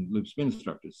string and loop spin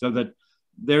structures, so that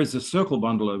there's a circle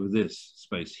bundle over this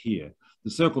space here.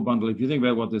 The circle bundle, if you think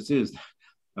about what this is,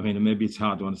 I mean, maybe it's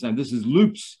hard to understand. This is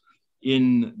loops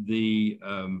in the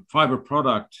fiber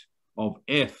product of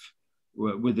F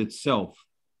with itself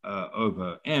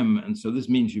over M. And so this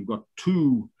means you've got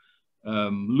two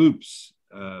loops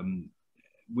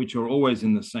which are always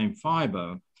in the same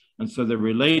fiber. And so they're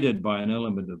related by an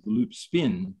element of the loop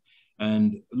spin.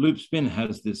 And loop spin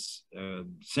has this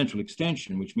central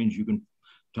extension, which means you can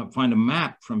find a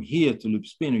map from here to loop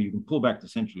spin, or you can pull back the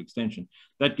central extension.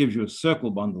 That gives you a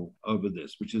circle bundle over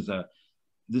this, which is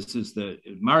this is the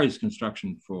Murray's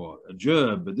construction for a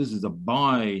gerb, but this is a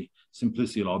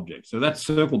bisimplicial object. So that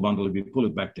circle bundle, if you pull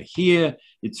it back to here,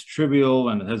 it's trivial,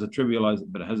 and it has a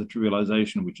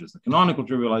trivialization, which is the canonical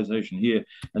trivialization here.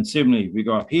 And similarly, if we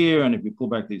go up here, and if you pull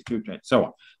back these two, so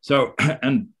on. So,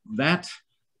 and that,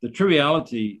 the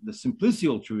triviality, the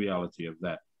simplicial triviality of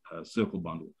that circle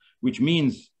bundle, which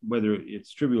means whether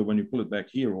it's trivial when you pull it back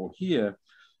here or here,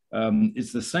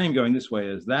 it's the same going this way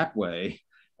as that way.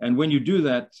 And when you do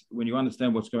that, when you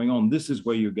understand what's going on, this is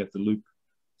where you get the loop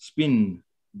spin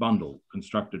bundle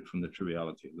constructed from the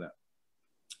triviality of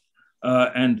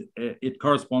that. And it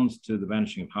corresponds to the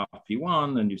vanishing of half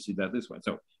P1, and you see that this way.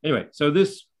 So anyway, so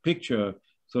this picture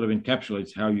sort of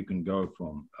encapsulates how you can go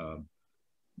from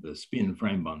the spin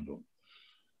frame bundle.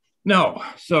 Now,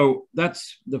 so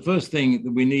that's the first thing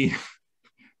that we need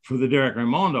for the Dirac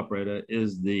Ramond operator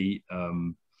is the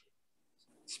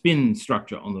spin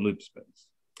structure on the loop space.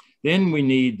 Then we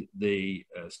need the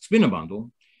spinor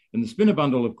bundle. And the spinor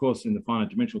bundle, of course, in the finite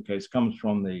dimensional case, comes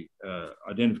from the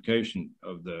identification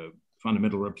of the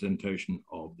fundamental representation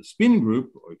of the spin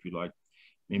group, or if you like,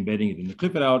 embedding it in the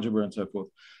Clifford algebra and so forth.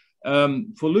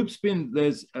 For loop spin,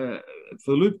 there's,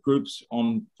 for loop groups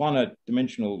on finite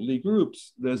dimensional Lie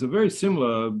groups, there's a very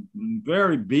similar,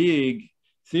 very big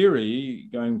theory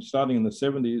starting in the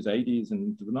 70s, 80s, and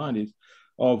into the 90s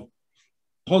of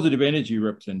positive energy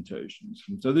representations.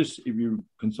 And so this, if you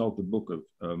consult the book of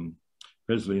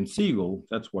Presley and Siegel,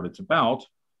 that's what it's about.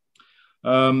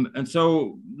 And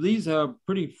so these are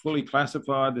pretty fully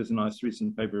classified. There's a nice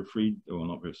recent paper of Fried, or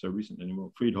not very so recent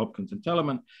anymore, Fried, Hopkins, and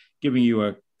Tellerman, giving you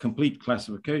a complete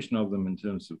classification of them in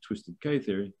terms of twisted K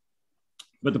theory.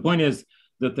 But the point is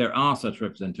that there are such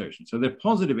representations. So they're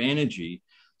positive energy.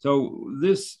 So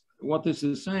this, what this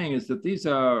is saying is that these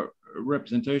are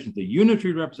representations, the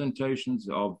unitary representations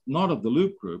of, not of the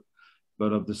loop group,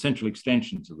 but of the central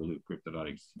extensions of the loop group that are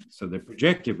existing. So they're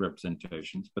projective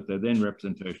representations, but they're then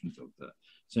representations of the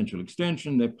central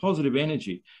extension. They're positive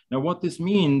energy. Now, what this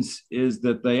means is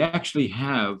that they actually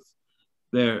have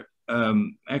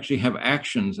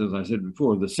actions, as I said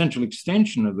before, the central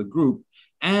extension of the group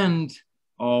and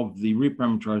of the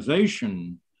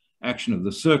reparameterization action of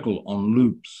the circle on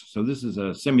loops. So this is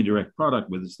a semi-direct product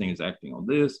where this thing is acting on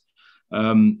this.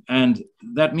 And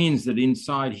that means that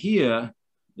inside here,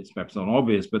 it's perhaps not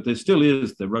obvious, but there still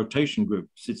is the rotation group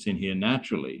sits in here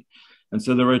naturally. And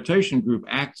so the rotation group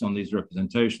acts on these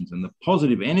representations. And the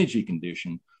positive energy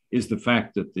condition is the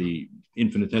fact that the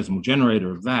infinitesimal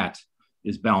generator of that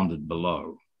is bounded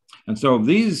below. And so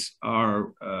these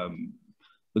are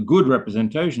the good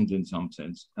representations in some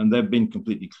sense, and they've been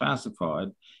completely classified.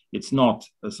 It's not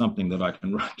something that I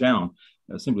can write down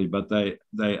simply, but they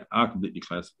are completely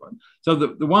classified. So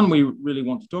the one we really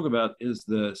want to talk about is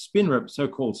the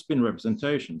so-called spin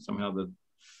representation. Somehow the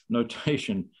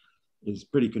notation is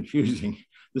pretty confusing.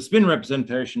 The spin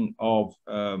representation of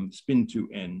spin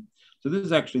 2n. So this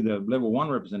is actually the level 1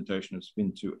 representation of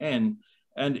spin 2n.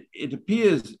 And it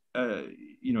appears,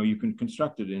 you can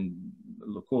construct it in,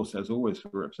 of course, as always for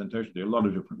representation, there are a lot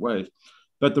of different ways,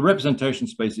 but the representation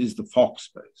space is the Fock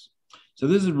space. So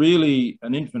this is really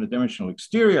an infinite dimensional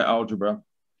exterior algebra,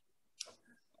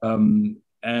 and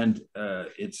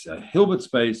it's a Hilbert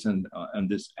space and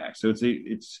this acts. So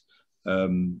it's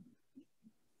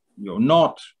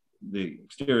not the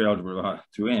exterior algebra of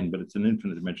R2n, but it's an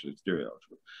infinite dimensional exterior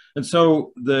algebra. And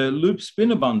so the loop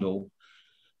spinor bundle.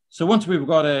 So once we've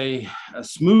got a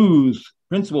smooth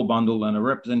principal bundle and a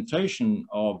representation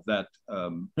of that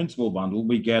principal bundle,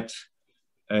 we get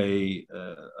a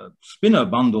spinor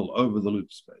bundle over the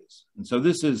loop space. And so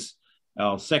this is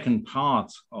our second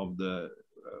part of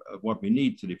what we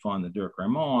need to define the Dirac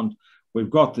Ramond. We've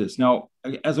got this. Now,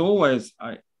 as always,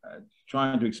 I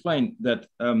trying to explain that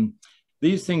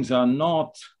these things are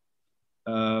not,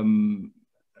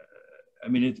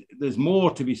 there's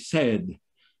more to be said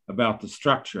about the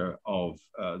structure of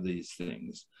these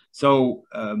things. So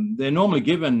they're normally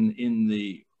given in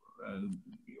the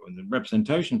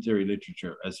representation theory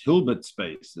literature as Hilbert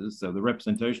spaces, so the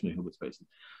representation of Hilbert spaces.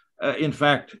 In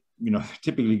fact,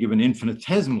 typically given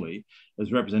infinitesimally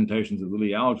as representations of the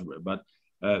Lie algebra, but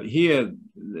here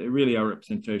there really are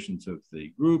representations of the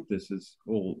group. This is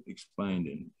all explained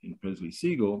in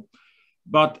Presley-Siegel.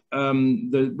 But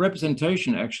the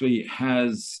representation actually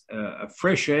has a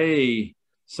Frechet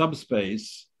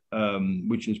subspace,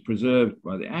 which is preserved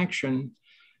by the action,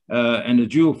 and a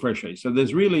dual Frechet. So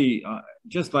there's really,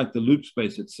 just like the loop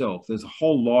space itself, there's a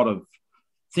whole lot of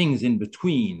things in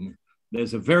between.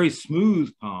 There's a very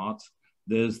smooth part,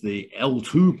 there's the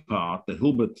L2 part, the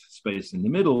Hilbert space in the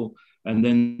middle, and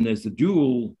then there's the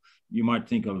dual, you might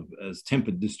think of as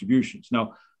tempered distributions.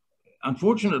 Now,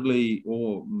 unfortunately,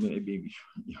 or maybe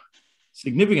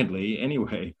significantly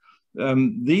anyway,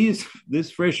 this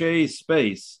Frechet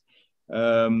space,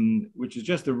 which is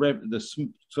just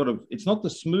it's not the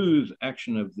smooth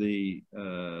action of the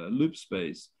loop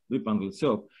bundle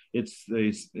itself. It's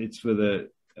the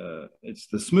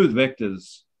smooth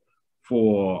vectors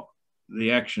for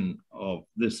the action of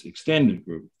this extended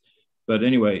group. But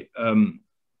anyway,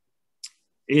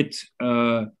 it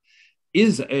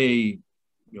is a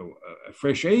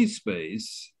Frechet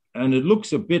space, and it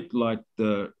looks a bit like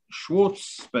the Schwartz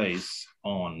space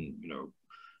on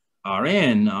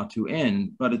Rn,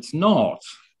 R2n, but it's not.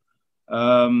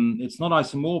 It's not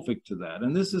isomorphic to that.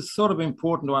 And this is sort of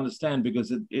important to understand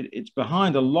because it's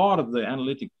behind a lot of the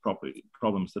analytic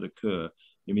problems that occur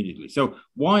immediately. So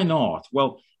why not?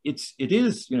 Well, it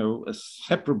is a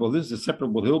separable, this is a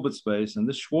separable Hilbert space, and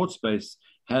this Schwartz space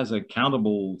has a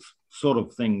countable sort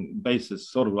of thing basis,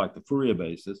 sort of like the Fourier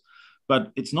basis,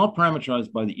 but it's not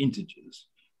parameterized by the integers.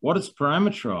 What is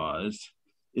parameterized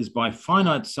is by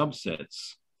finite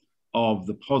subsets of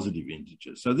the positive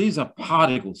integers. So these are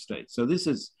particle states. So this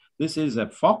is a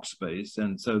Fock space,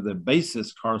 and so the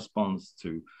basis corresponds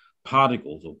to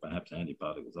particles or perhaps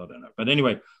antiparticles, I don't know. But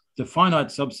anyway, to finite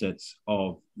subsets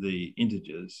of the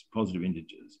integers, positive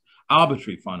integers,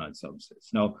 arbitrary finite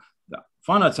subsets. Now, the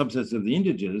finite subsets of the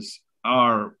integers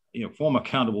are, form a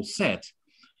countable set,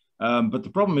 but the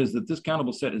problem is that this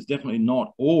countable set is definitely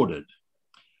not ordered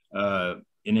in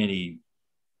any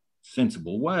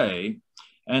sensible way.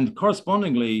 And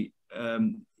correspondingly,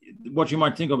 what you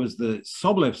might think of as the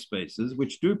Sobolev spaces,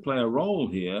 which do play a role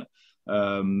here.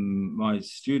 My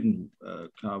student,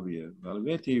 Kavya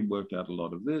Valivetti, worked out a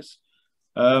lot of this.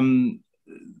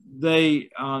 They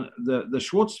are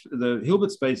the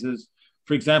Hilbert spaces,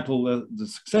 for example, the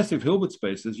successive Hilbert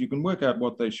spaces, you can work out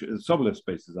what they should, Sobolev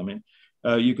spaces,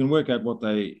 you can work out what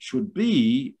they should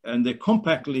be, and they're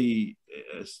compactly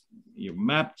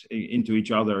mapped into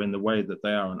each other in the way that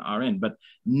they are on Rn, but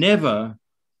never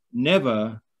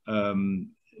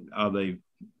are they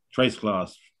trace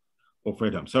class or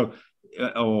Fredholm. So,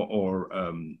 or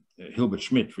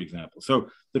Hilbert-Schmidt, for example. So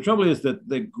the trouble is that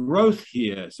the growth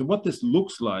here, so what this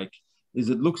looks like is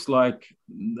it looks like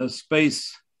a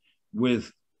space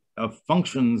with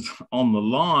functions on the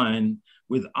line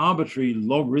with arbitrary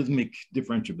logarithmic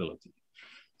differentiability.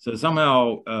 So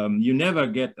somehow you never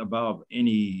get above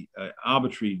any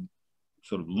arbitrary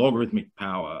sort of logarithmic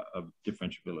power of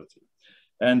differentiability.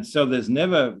 And so there's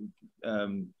never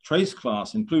trace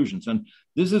class inclusions. And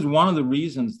this is one of the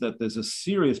reasons that there's a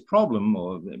serious problem,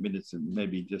 or I mean, it's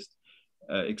maybe just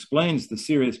explains the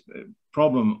serious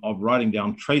problem of writing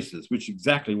down traces, which is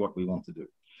exactly what we want to do.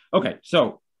 Okay,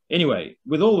 so anyway,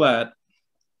 with all that,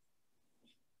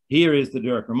 here is the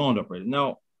Dirac Ramond operator.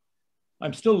 Now,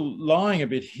 I'm still lying a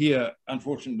bit here,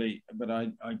 unfortunately, but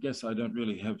I guess I don't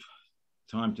really have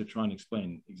time to try and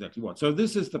explain exactly what. So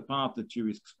this is the part that you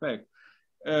expect.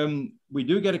 We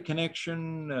do get a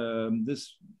connection.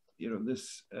 This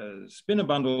spinner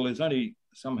bundle is only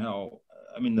somehow,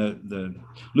 I mean, the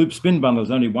loop spin bundle is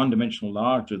only one dimensional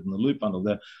larger than the loop bundle.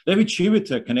 The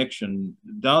Levi-Civita connection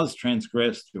does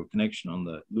transgress to a connection on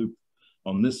the loop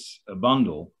on this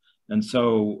bundle. And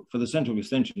so for the central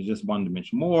extension, it's just one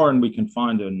dimension more, and we can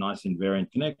find a nice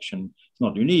invariant connection. It's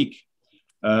not unique,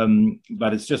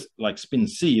 but it's just like spin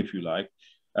C, if you like.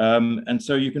 And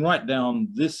so you can write down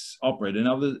this operator.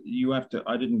 Now,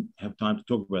 I didn't have time to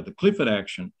talk about the Clifford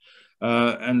action.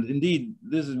 And indeed,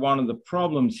 this is one of the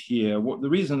problems here. The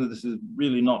reason that this has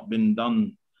really not been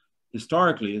done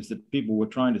historically is that people were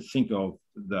trying to think of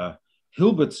the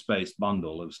Hilbert space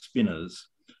bundle of spinners.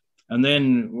 And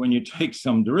then when you take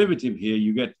some derivative here,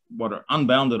 you get what are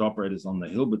unbounded operators on the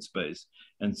Hilbert space.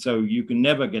 And so you can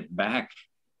never get back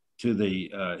to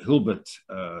the Hilbert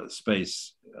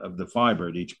space of the fiber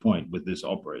at each point with this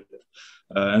operator.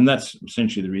 And that's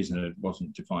essentially the reason it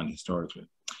wasn't defined historically.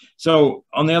 So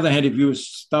on the other hand, if you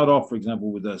start off, for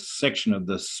example, with a section of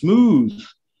the smooth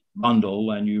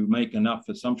bundle and you make enough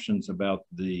assumptions about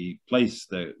the place,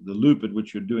 the loop at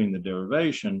which you're doing the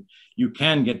derivation, you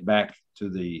can get back to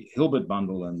the Hilbert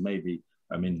bundle and maybe,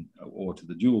 or to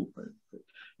the dual.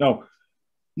 Now,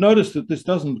 notice that this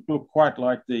doesn't look quite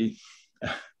like the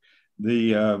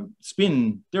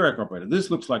spin Dirac operator. This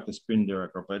looks like the spin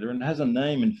Dirac operator and has a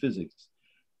name in physics.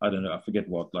 I don't know, I forget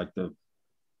what, like the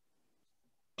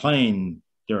plane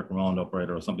Dirac Ramond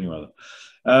operator or something or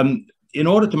other. In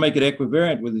order to make it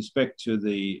equivariant with respect to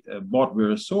the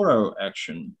Bott-Virasoro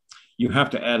action, you have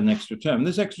to add an extra term.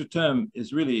 This extra term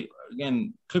is really,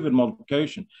 again, Clifford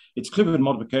multiplication. It's Clifford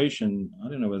multiplication. I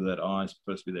don't know whether that I is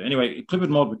supposed to be there. Anyway, Clifford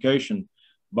multiplication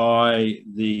by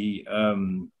the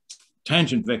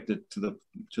tangent vector to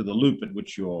the loop at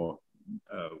which you're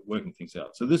working things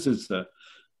out. So this is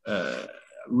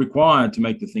required to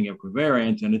make the thing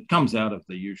equivariant, and it comes out of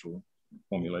the usual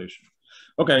formulation.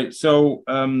 Okay, so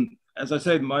as I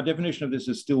said, my definition of this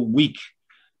is still weak.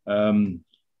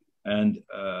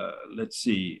 Let's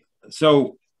see.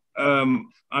 So I'm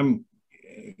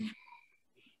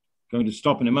going to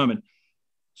stop in a moment.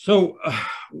 So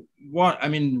what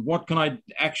can I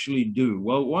actually do?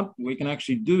 Well, what we can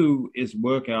actually do is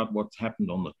work out what's happened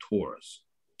on the torus.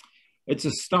 It's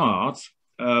a start.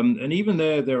 And even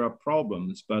there are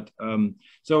problems. But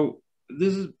so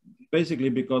this is basically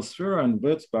because Sphero and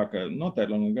Wurzbacher, not that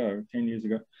long ago, 10 years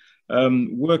ago,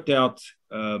 worked out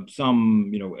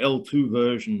some L2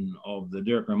 version of the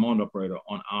Dirac Ramond operator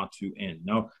on R2n.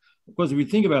 Now, of course, if you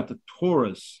think about the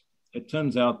torus, it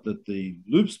turns out that the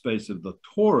loop space of the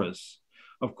torus,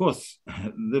 of course,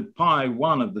 the pi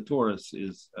 1 of the torus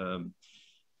is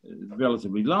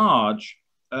relatively large.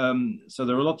 So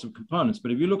there are lots of components.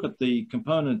 But if you look at the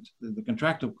component, the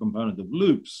contractile component of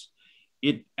loops,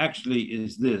 it actually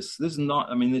is this. This is not,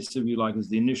 this, if you like, is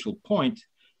the initial point,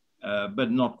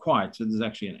 but not quite. So there's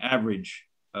actually an average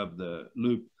of the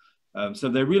loop. So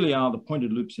there really are the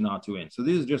pointed loops in R2n. So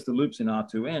these are just the loops in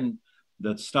R2n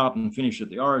that start and finish at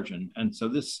the origin. And so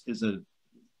this is a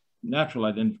natural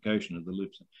identification of the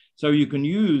loops. So you can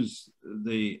use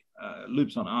the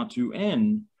loops on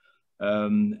R2n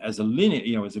as a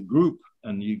linear, as a group,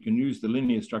 and you can use the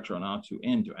linear structure on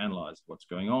R2n to analyze what's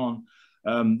going on.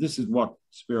 This is what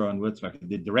Sphero and Wurzbacher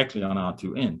did directly on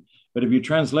R2n. But if you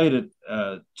translate it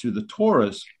to the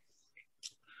torus,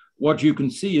 what you can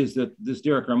see is that this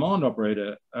Dirac Ramond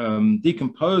operator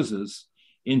decomposes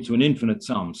into an infinite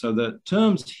sum. So the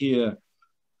terms here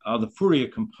are the Fourier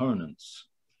components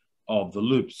of the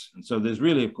loops. And so there's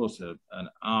really, of course, an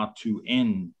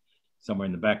R2n somewhere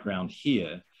in the background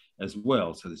here as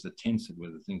well. So there's a tensor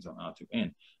with the things on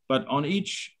R2n. But on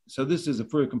each, so this is a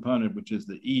Fourier component, which is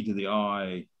the e to the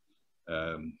I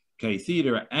k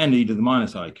theta and e to the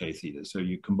minus I k theta. So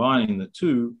you're combining the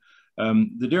two.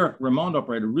 The Dirac Ramond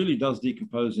operator really does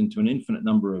decompose into an infinite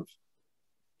number of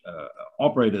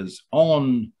operators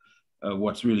on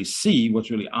what's really C, what's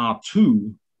really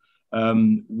R2,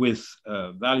 with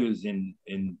values in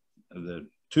the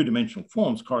two-dimensional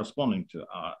forms corresponding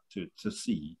to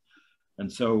C.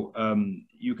 And so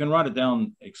you can write it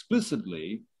down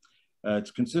explicitly.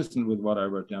 It's consistent with what I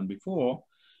wrote down before.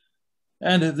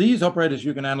 And these operators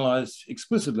you can analyze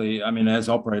explicitly, I mean, as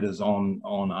operators on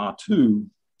R2.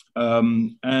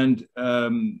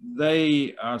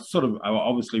 They are sort of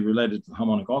obviously related to the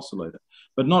harmonic oscillator,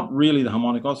 but not really the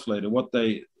harmonic oscillator. What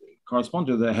they correspond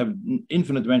to, they have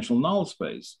infinite dimensional null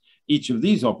space, each of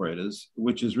these operators,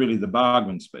 which is really the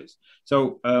Bargman space.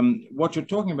 So what you're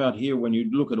talking about here when you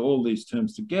look at all these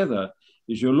terms together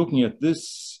is you're looking at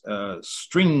this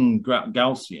string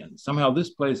Gaussian. Somehow this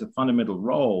plays a fundamental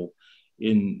role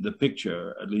in the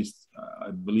picture, at least I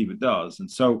believe it does.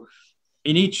 And so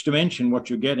in each dimension, what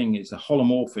you're getting is a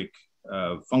holomorphic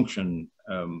function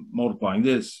multiplying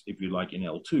this, if you like, in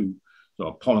L2, so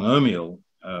a polynomial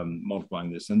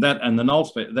multiplying this, and the null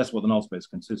space, that's what the null space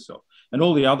consists of. And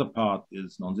all the other part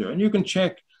is non-zero. And you can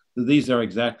check that these are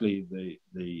exactly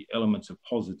the elements of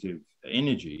positive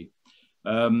energy.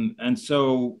 And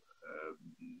so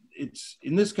it's,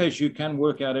 in this case, you can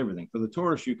work out everything. For the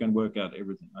torus, you can work out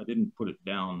everything. I didn't put it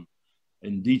down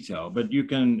in detail, but you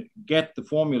can get the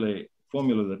formula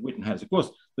that Witten has. Of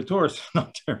course, the torus is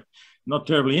not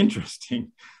terribly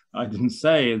interesting. I didn't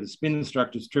say the spin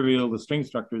structure is trivial, the string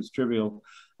structure is trivial,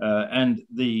 and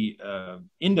the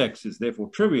index is therefore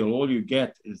trivial. All you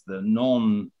get is the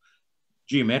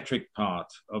non-geometric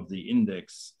part of the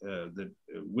index that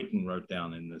Witten wrote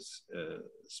down in this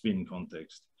spin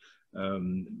context.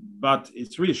 But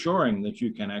it's reassuring that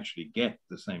you can actually get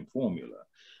the same formula.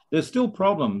 There's still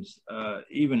problems,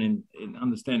 even in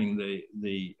understanding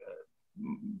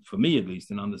for me at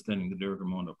least, in understanding the Dirac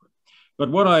Ramond operator.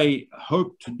 But what I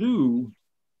hope to do,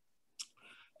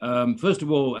 first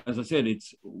of all, as I said,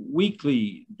 it's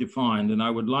weakly defined, and I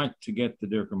would like to get the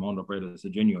Dirac Ramond operator as a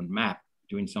genuine map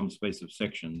between some space of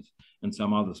sections and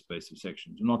some other space of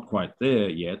sections. We're not quite there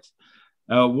yet.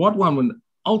 What one would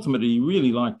ultimately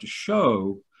really like to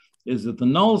show is that the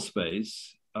null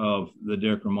space of the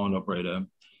Dirac Ramond operator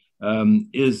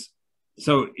is,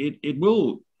 so it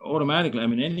will automatically, I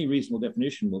mean, any reasonable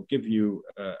definition will give you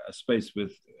a space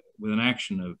with an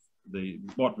action of the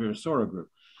Bott-Virasoro group.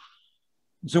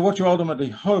 So what you ultimately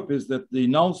hope is that the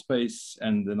null space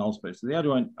and the null space of the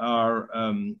adjoint are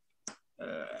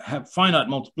have finite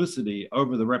multiplicity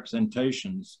over the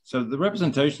representations. So the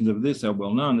representations of this are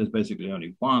well known. There's basically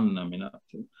only one, I mean, up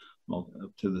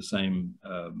to the same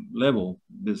level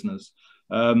business.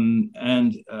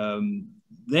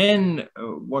 Then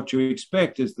what you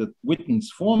expect is that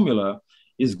Witten's formula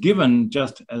is given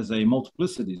just as a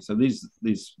multiplicity. So these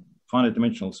finite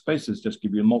dimensional spaces just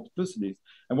give you multiplicities.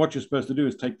 And what you're supposed to do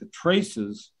is take the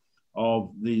traces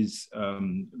of these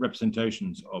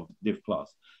representations of diff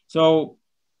plus. So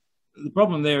the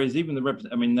problem there is even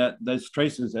those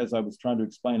traces, as I was trying to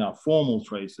explain, are formal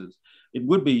traces. It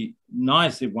would be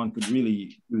nice if one could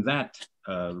really do that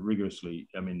rigorously,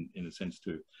 I mean, in a sense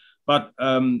too. But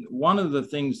one of the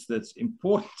things that's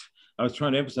important, I was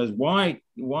trying to emphasize, why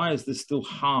is this still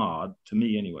hard, to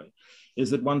me anyway, is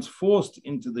that one's forced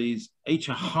into these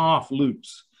H1/2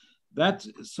 loops. That's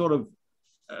sort of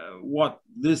what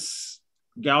this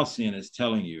Gaussian is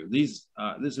telling you. This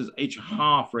is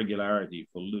H1/2 regularity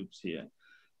for loops here.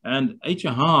 And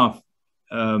H1/2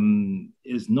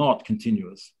 is not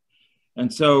continuous.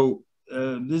 And so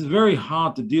this is very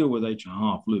hard to deal with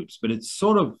H1/2 loops, but it's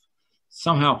sort of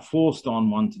somehow forced on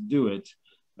one to do it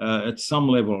at some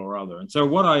level or other. And so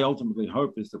what I ultimately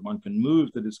hope is that one can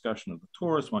move the discussion of the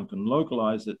torus, one can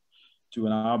localize it to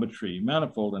an arbitrary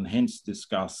manifold, and hence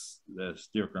discuss the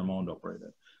Dirac Ramond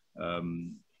operator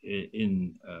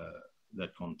in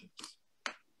that context.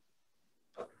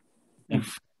 Yeah.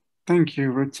 Thank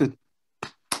you, Richard.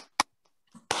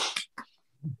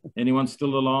 Anyone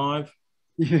still alive?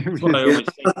 Yeah, that's what I always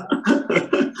say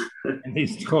in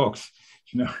these talks.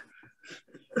 You know,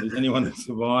 does anyone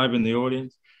survive in the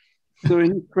audience? So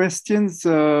any questions?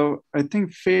 I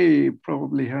think Faye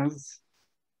probably has.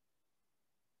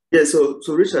 Yeah, so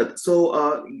Richard,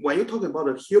 when you're talking about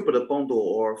a Hilbert bundle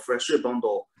or Fréchet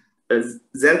bundle,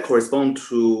 that correspond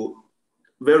to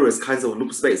various kinds of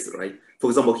loop space, right? For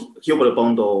example, Hilbert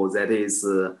bundle, that is...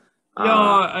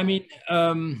 yeah, I mean,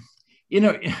 you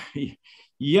know,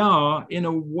 yeah, in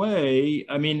a way.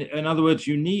 I mean, in other words,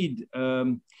 you need...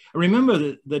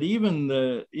 remember that even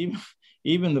the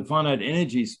finite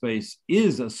energy space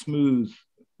is a smooth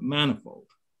manifold.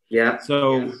 Yeah.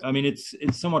 So, yes. I mean, it's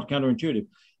somewhat counterintuitive.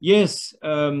 Yes,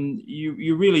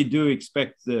 you really do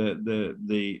expect I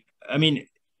mean,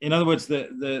 in other words,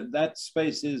 that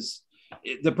space is,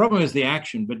 the problem is the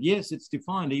action, but yes, it's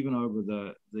defined even over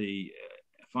the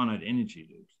finite energy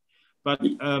loops. But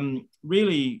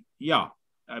really, yeah,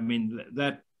 I mean,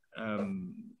 that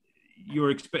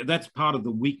that's part of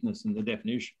the weakness in the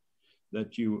definition,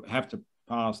 that you have to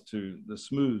pass to the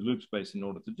smooth loop space in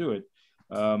order to do it.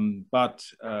 But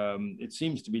it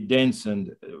seems to be dense,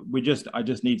 and I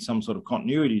just need some sort of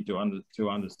continuity to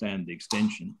understand the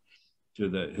extension to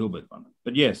the Hilbert bundle.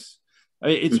 But yes,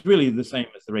 it's really the same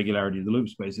as the regularity of the loop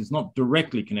space. It's not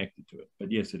directly connected to it,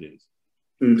 but yes, it is.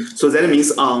 So that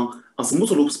means on a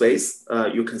smooth loop space,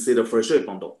 you consider Fréchet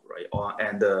bundle, right?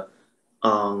 And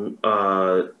on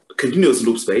continuous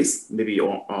loop space, maybe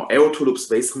on L2 loop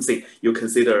space, something you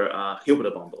consider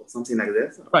Hilbert bundle, something like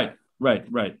that. Right.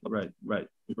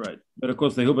 But of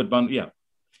course, the Hilbert bundle, yeah.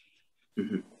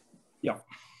 Yeah.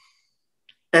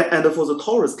 And for the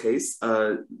torus case,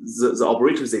 the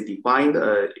operators they defined,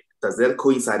 does that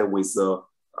coincide with the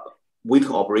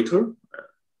Witten operator?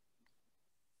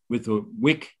 With the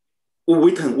Wick?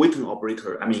 Witten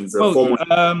operator. I mean, the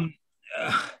formula.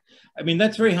 I mean,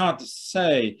 that's very hard to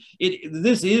say.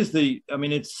 This is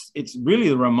it's really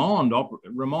the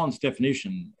Ramond's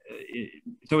definition.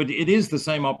 So it is the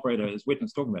same operator as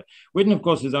Witten's talking about. Witten, of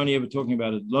course, is only ever talking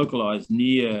about it localized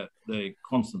near the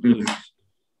constant loops.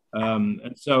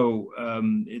 And so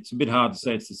it's a bit hard to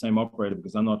say it's the same operator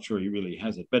because I'm not sure he really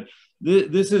has it. But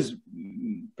this is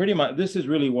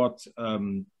really what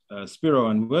Spiro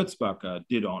and Wurzbacher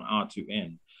did on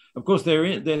R2N. Of course,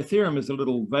 their theorem is a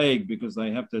little vague because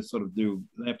they have to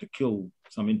kill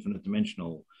some infinite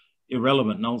dimensional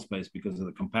irrelevant null space because of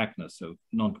the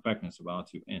non-compactness of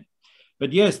R2N.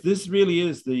 But yes, this really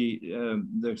is the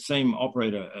same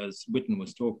operator as Witten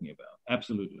was talking about.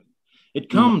 Absolutely. It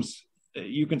comes,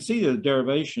 you can see the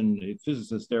derivation, the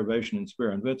physicist derivation in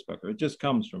Spiro and Wurzbacher. It just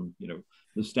comes from,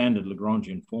 the standard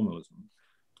Lagrangian formalism.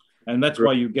 And that's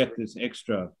why you get this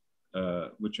extra,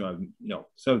 so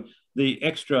the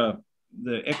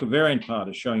equivariant part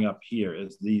is showing up here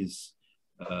as these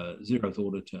zeroth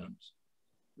order terms.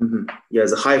 Yeah,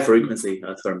 the high frequency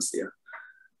terms, yeah.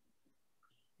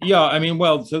 Yeah, I mean,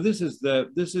 well, so this is the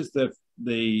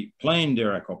plane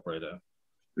Dirac operator,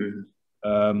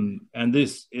 and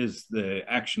this is the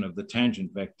action of the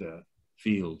tangent vector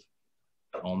field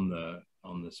on the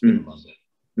spin bundle.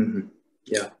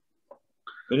 Yeah.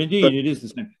 But indeed, it is the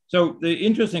same. So the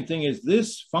interesting thing is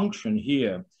this function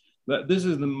here, that this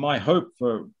is my hope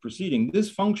for proceeding.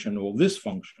 This function, you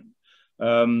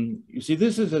see,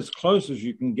 this is as close as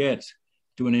you can get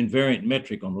to an invariant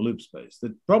metric on the loop space.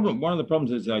 One of the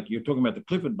problems is like you're talking about the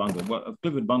Clifford bundle. A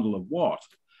Clifford bundle of what?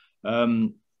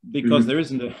 Because there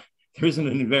isn't an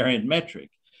invariant metric.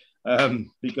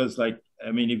 Because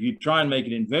if you try and make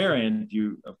it invariant,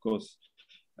 you of course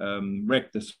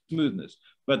wreck the smoothness.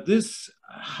 But this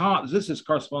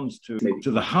corresponds to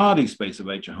the Hardy space of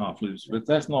H1/2 loops, but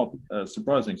that's not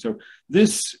surprising. So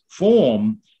this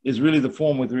form is really the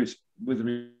form with which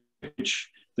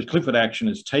the Clifford action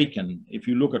is taken if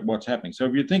you look at what's happening. So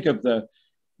if you think of the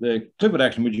Clifford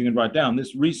action, which you can write down,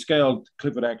 this rescaled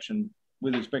Clifford action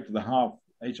with respect to the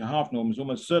H1/2 norm is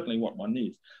almost certainly what one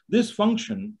needs. This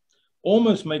function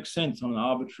almost makes sense on an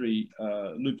arbitrary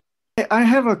loop. I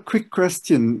have a quick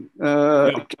question,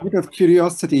 a bit of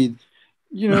curiosity.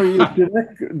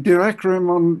 Dirac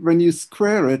Ramond, when you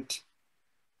square it,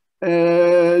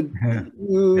 you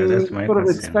sort of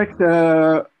expect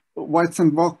a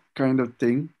Weizenbach kind of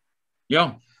thing.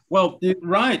 Yeah, well,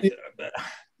 right.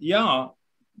 Yeah,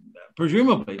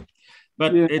 presumably.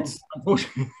 But it's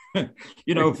unfortunate,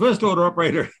 first order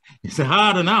operator is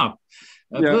hard enough.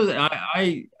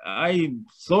 I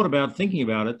thought about thinking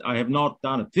about it. I have not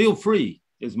done it. Feel free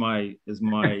is my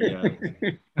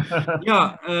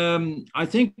I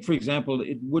think, for example,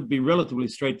 it would be relatively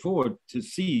straightforward to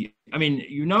see. I mean,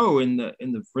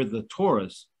 for the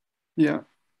torus, the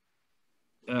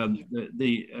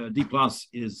D plus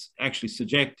is actually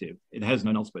surjective. It has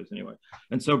no null space anyway,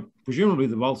 and so presumably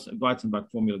the Weizenbach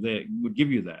formula there would give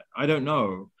you that. I don't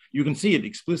know. You can see it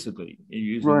explicitly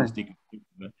using this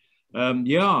decomposition.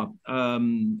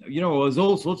 There's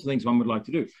all sorts of things one would like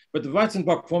to do. But the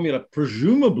Weizenbach formula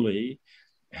presumably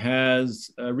has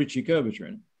Ricci curvature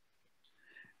in it.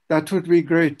 That would be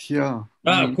great, yeah.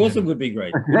 Of course it would be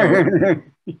great.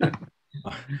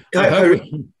 I hope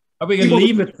we can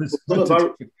leave it.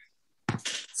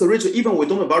 So, Richard, even we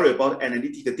don't worry about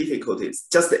analytic difficulties,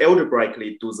 just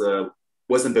algebraically do the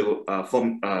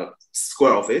Weizenbach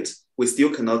square of it, we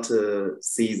still cannot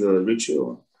see the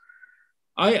ritual.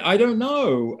 I don't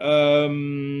know.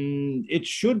 It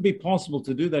should be possible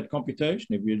to do that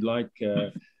computation if you'd like.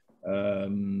 At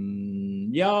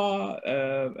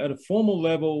a formal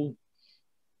level,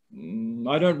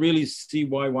 I don't really see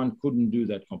why one couldn't do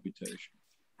that computation.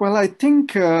 Well, I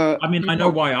think... I mean, I know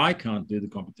why I can't do the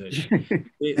computation.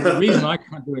 The reason I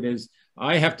can't do it is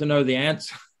I have to know the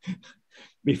answer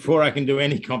before I can do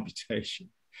any computation.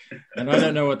 And I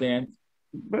don't know what the answer.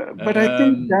 But I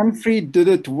think Danfrey did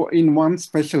it in one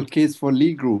special case for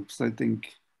Lie groups, I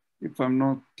think, if I'm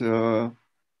not... some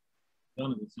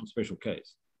special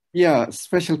case. Yeah,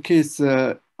 special case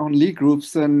on Lie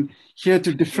groups, and he had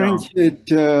to differentiate...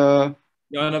 Yeah,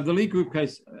 and of the Lie group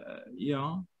case,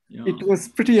 yeah. It was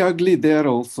pretty ugly there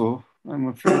also, I'm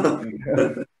afraid.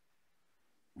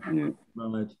 Yeah.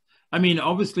 Right. I mean,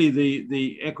 obviously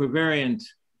the equivariant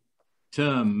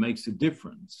term makes a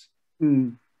difference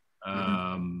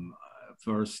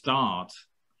for a start.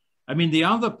 I mean, the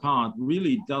other part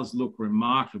really does look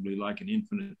remarkably like an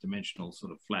infinite dimensional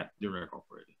sort of flat Dirac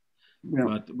operator. Yeah.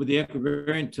 But with the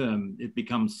equivariant term, it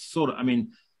becomes sort of, I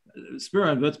mean,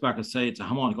 Spiro and Würzbacher say it's a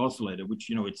harmonic oscillator, which,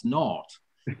 you know, it's not.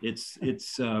 It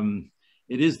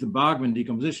is the Bargmann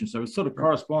decomposition. So it sort of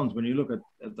corresponds when you look at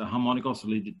the harmonic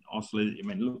oscillator, I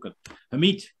mean, look at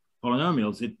Hermite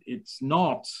polynomials, it's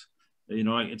not, you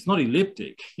know, it's not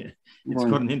elliptic.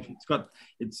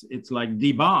 It's like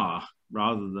d bar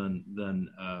rather than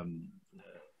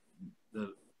the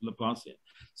Laplacian.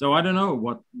 So I don't know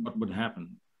what would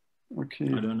happen. Okay.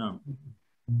 I don't know.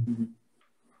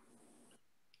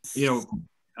 You know,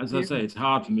 as I say, it's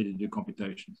hard for me to do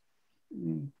computations.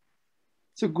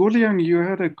 So Guoliang, you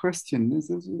had a question.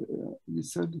 You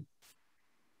said.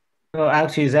 No,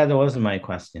 actually, that wasn't my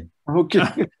question. Okay.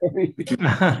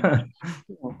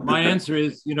 My answer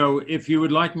is, you know, if you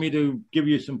would like me to give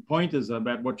you some pointers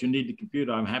about what you need to compute,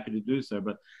 I'm happy to do so,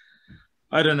 but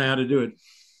I don't know how to do it.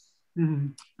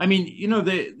 I mean, you know,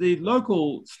 the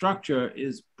local structure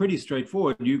is pretty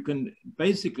straightforward. You can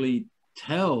basically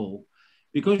tell,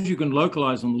 because you can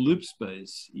localize on the loop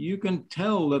space, you can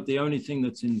tell that the only thing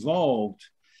that's involved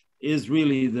is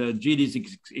really the GD's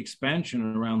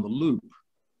expansion around the loop.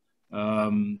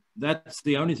 That's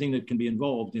the only thing that can be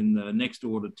involved in the next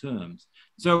order terms.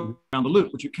 So around the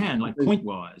loop, which you can, like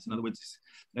pointwise, in other words,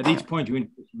 at each point you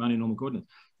input normal coordinates.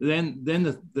 Then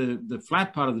the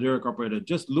flat part of the Dirac operator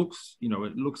just looks, you know,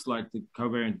 it looks like the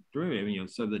covariant derivative, you know,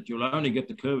 so that you'll only get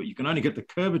the curve. You can only get the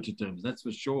curvature terms, that's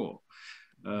for sure.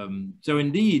 So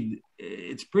indeed,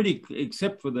 it's pretty,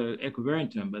 except for the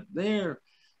equivariant term, but there,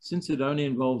 since it only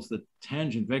involves the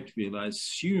tangent vector field, I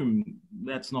assume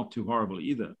that's not too horrible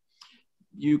either.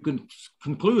 You can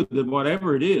conclude that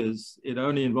whatever it is, it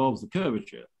only involves the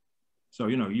curvature. So,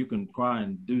 you know, you can try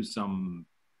and do some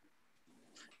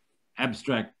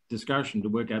abstract discussion to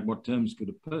work out what terms could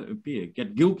appear.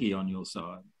 Get Gilkey on your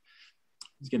side.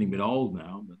 It's getting a bit old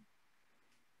now, but.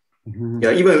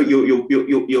 Yeah, even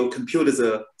you compute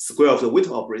the square of the weight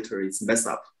operator, it's messed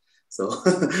up. So,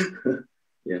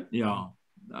 yeah. Yeah.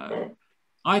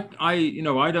 You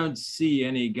know, I don't see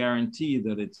any guarantee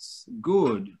that it's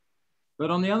good.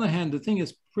 But on the other hand, the thing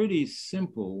is pretty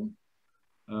simple.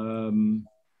 You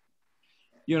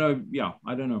know, yeah,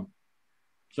 I don't know.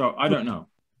 So I don't know.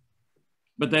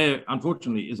 But there,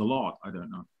 unfortunately, is a lot I don't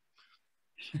know.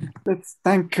 Let's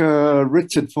thank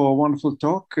Richard for a wonderful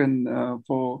talk and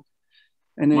for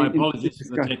any. My apologies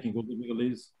for the technical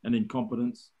difficulties and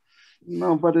incompetence.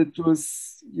 No, but it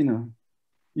was, you know,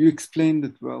 you explained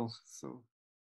it well. So.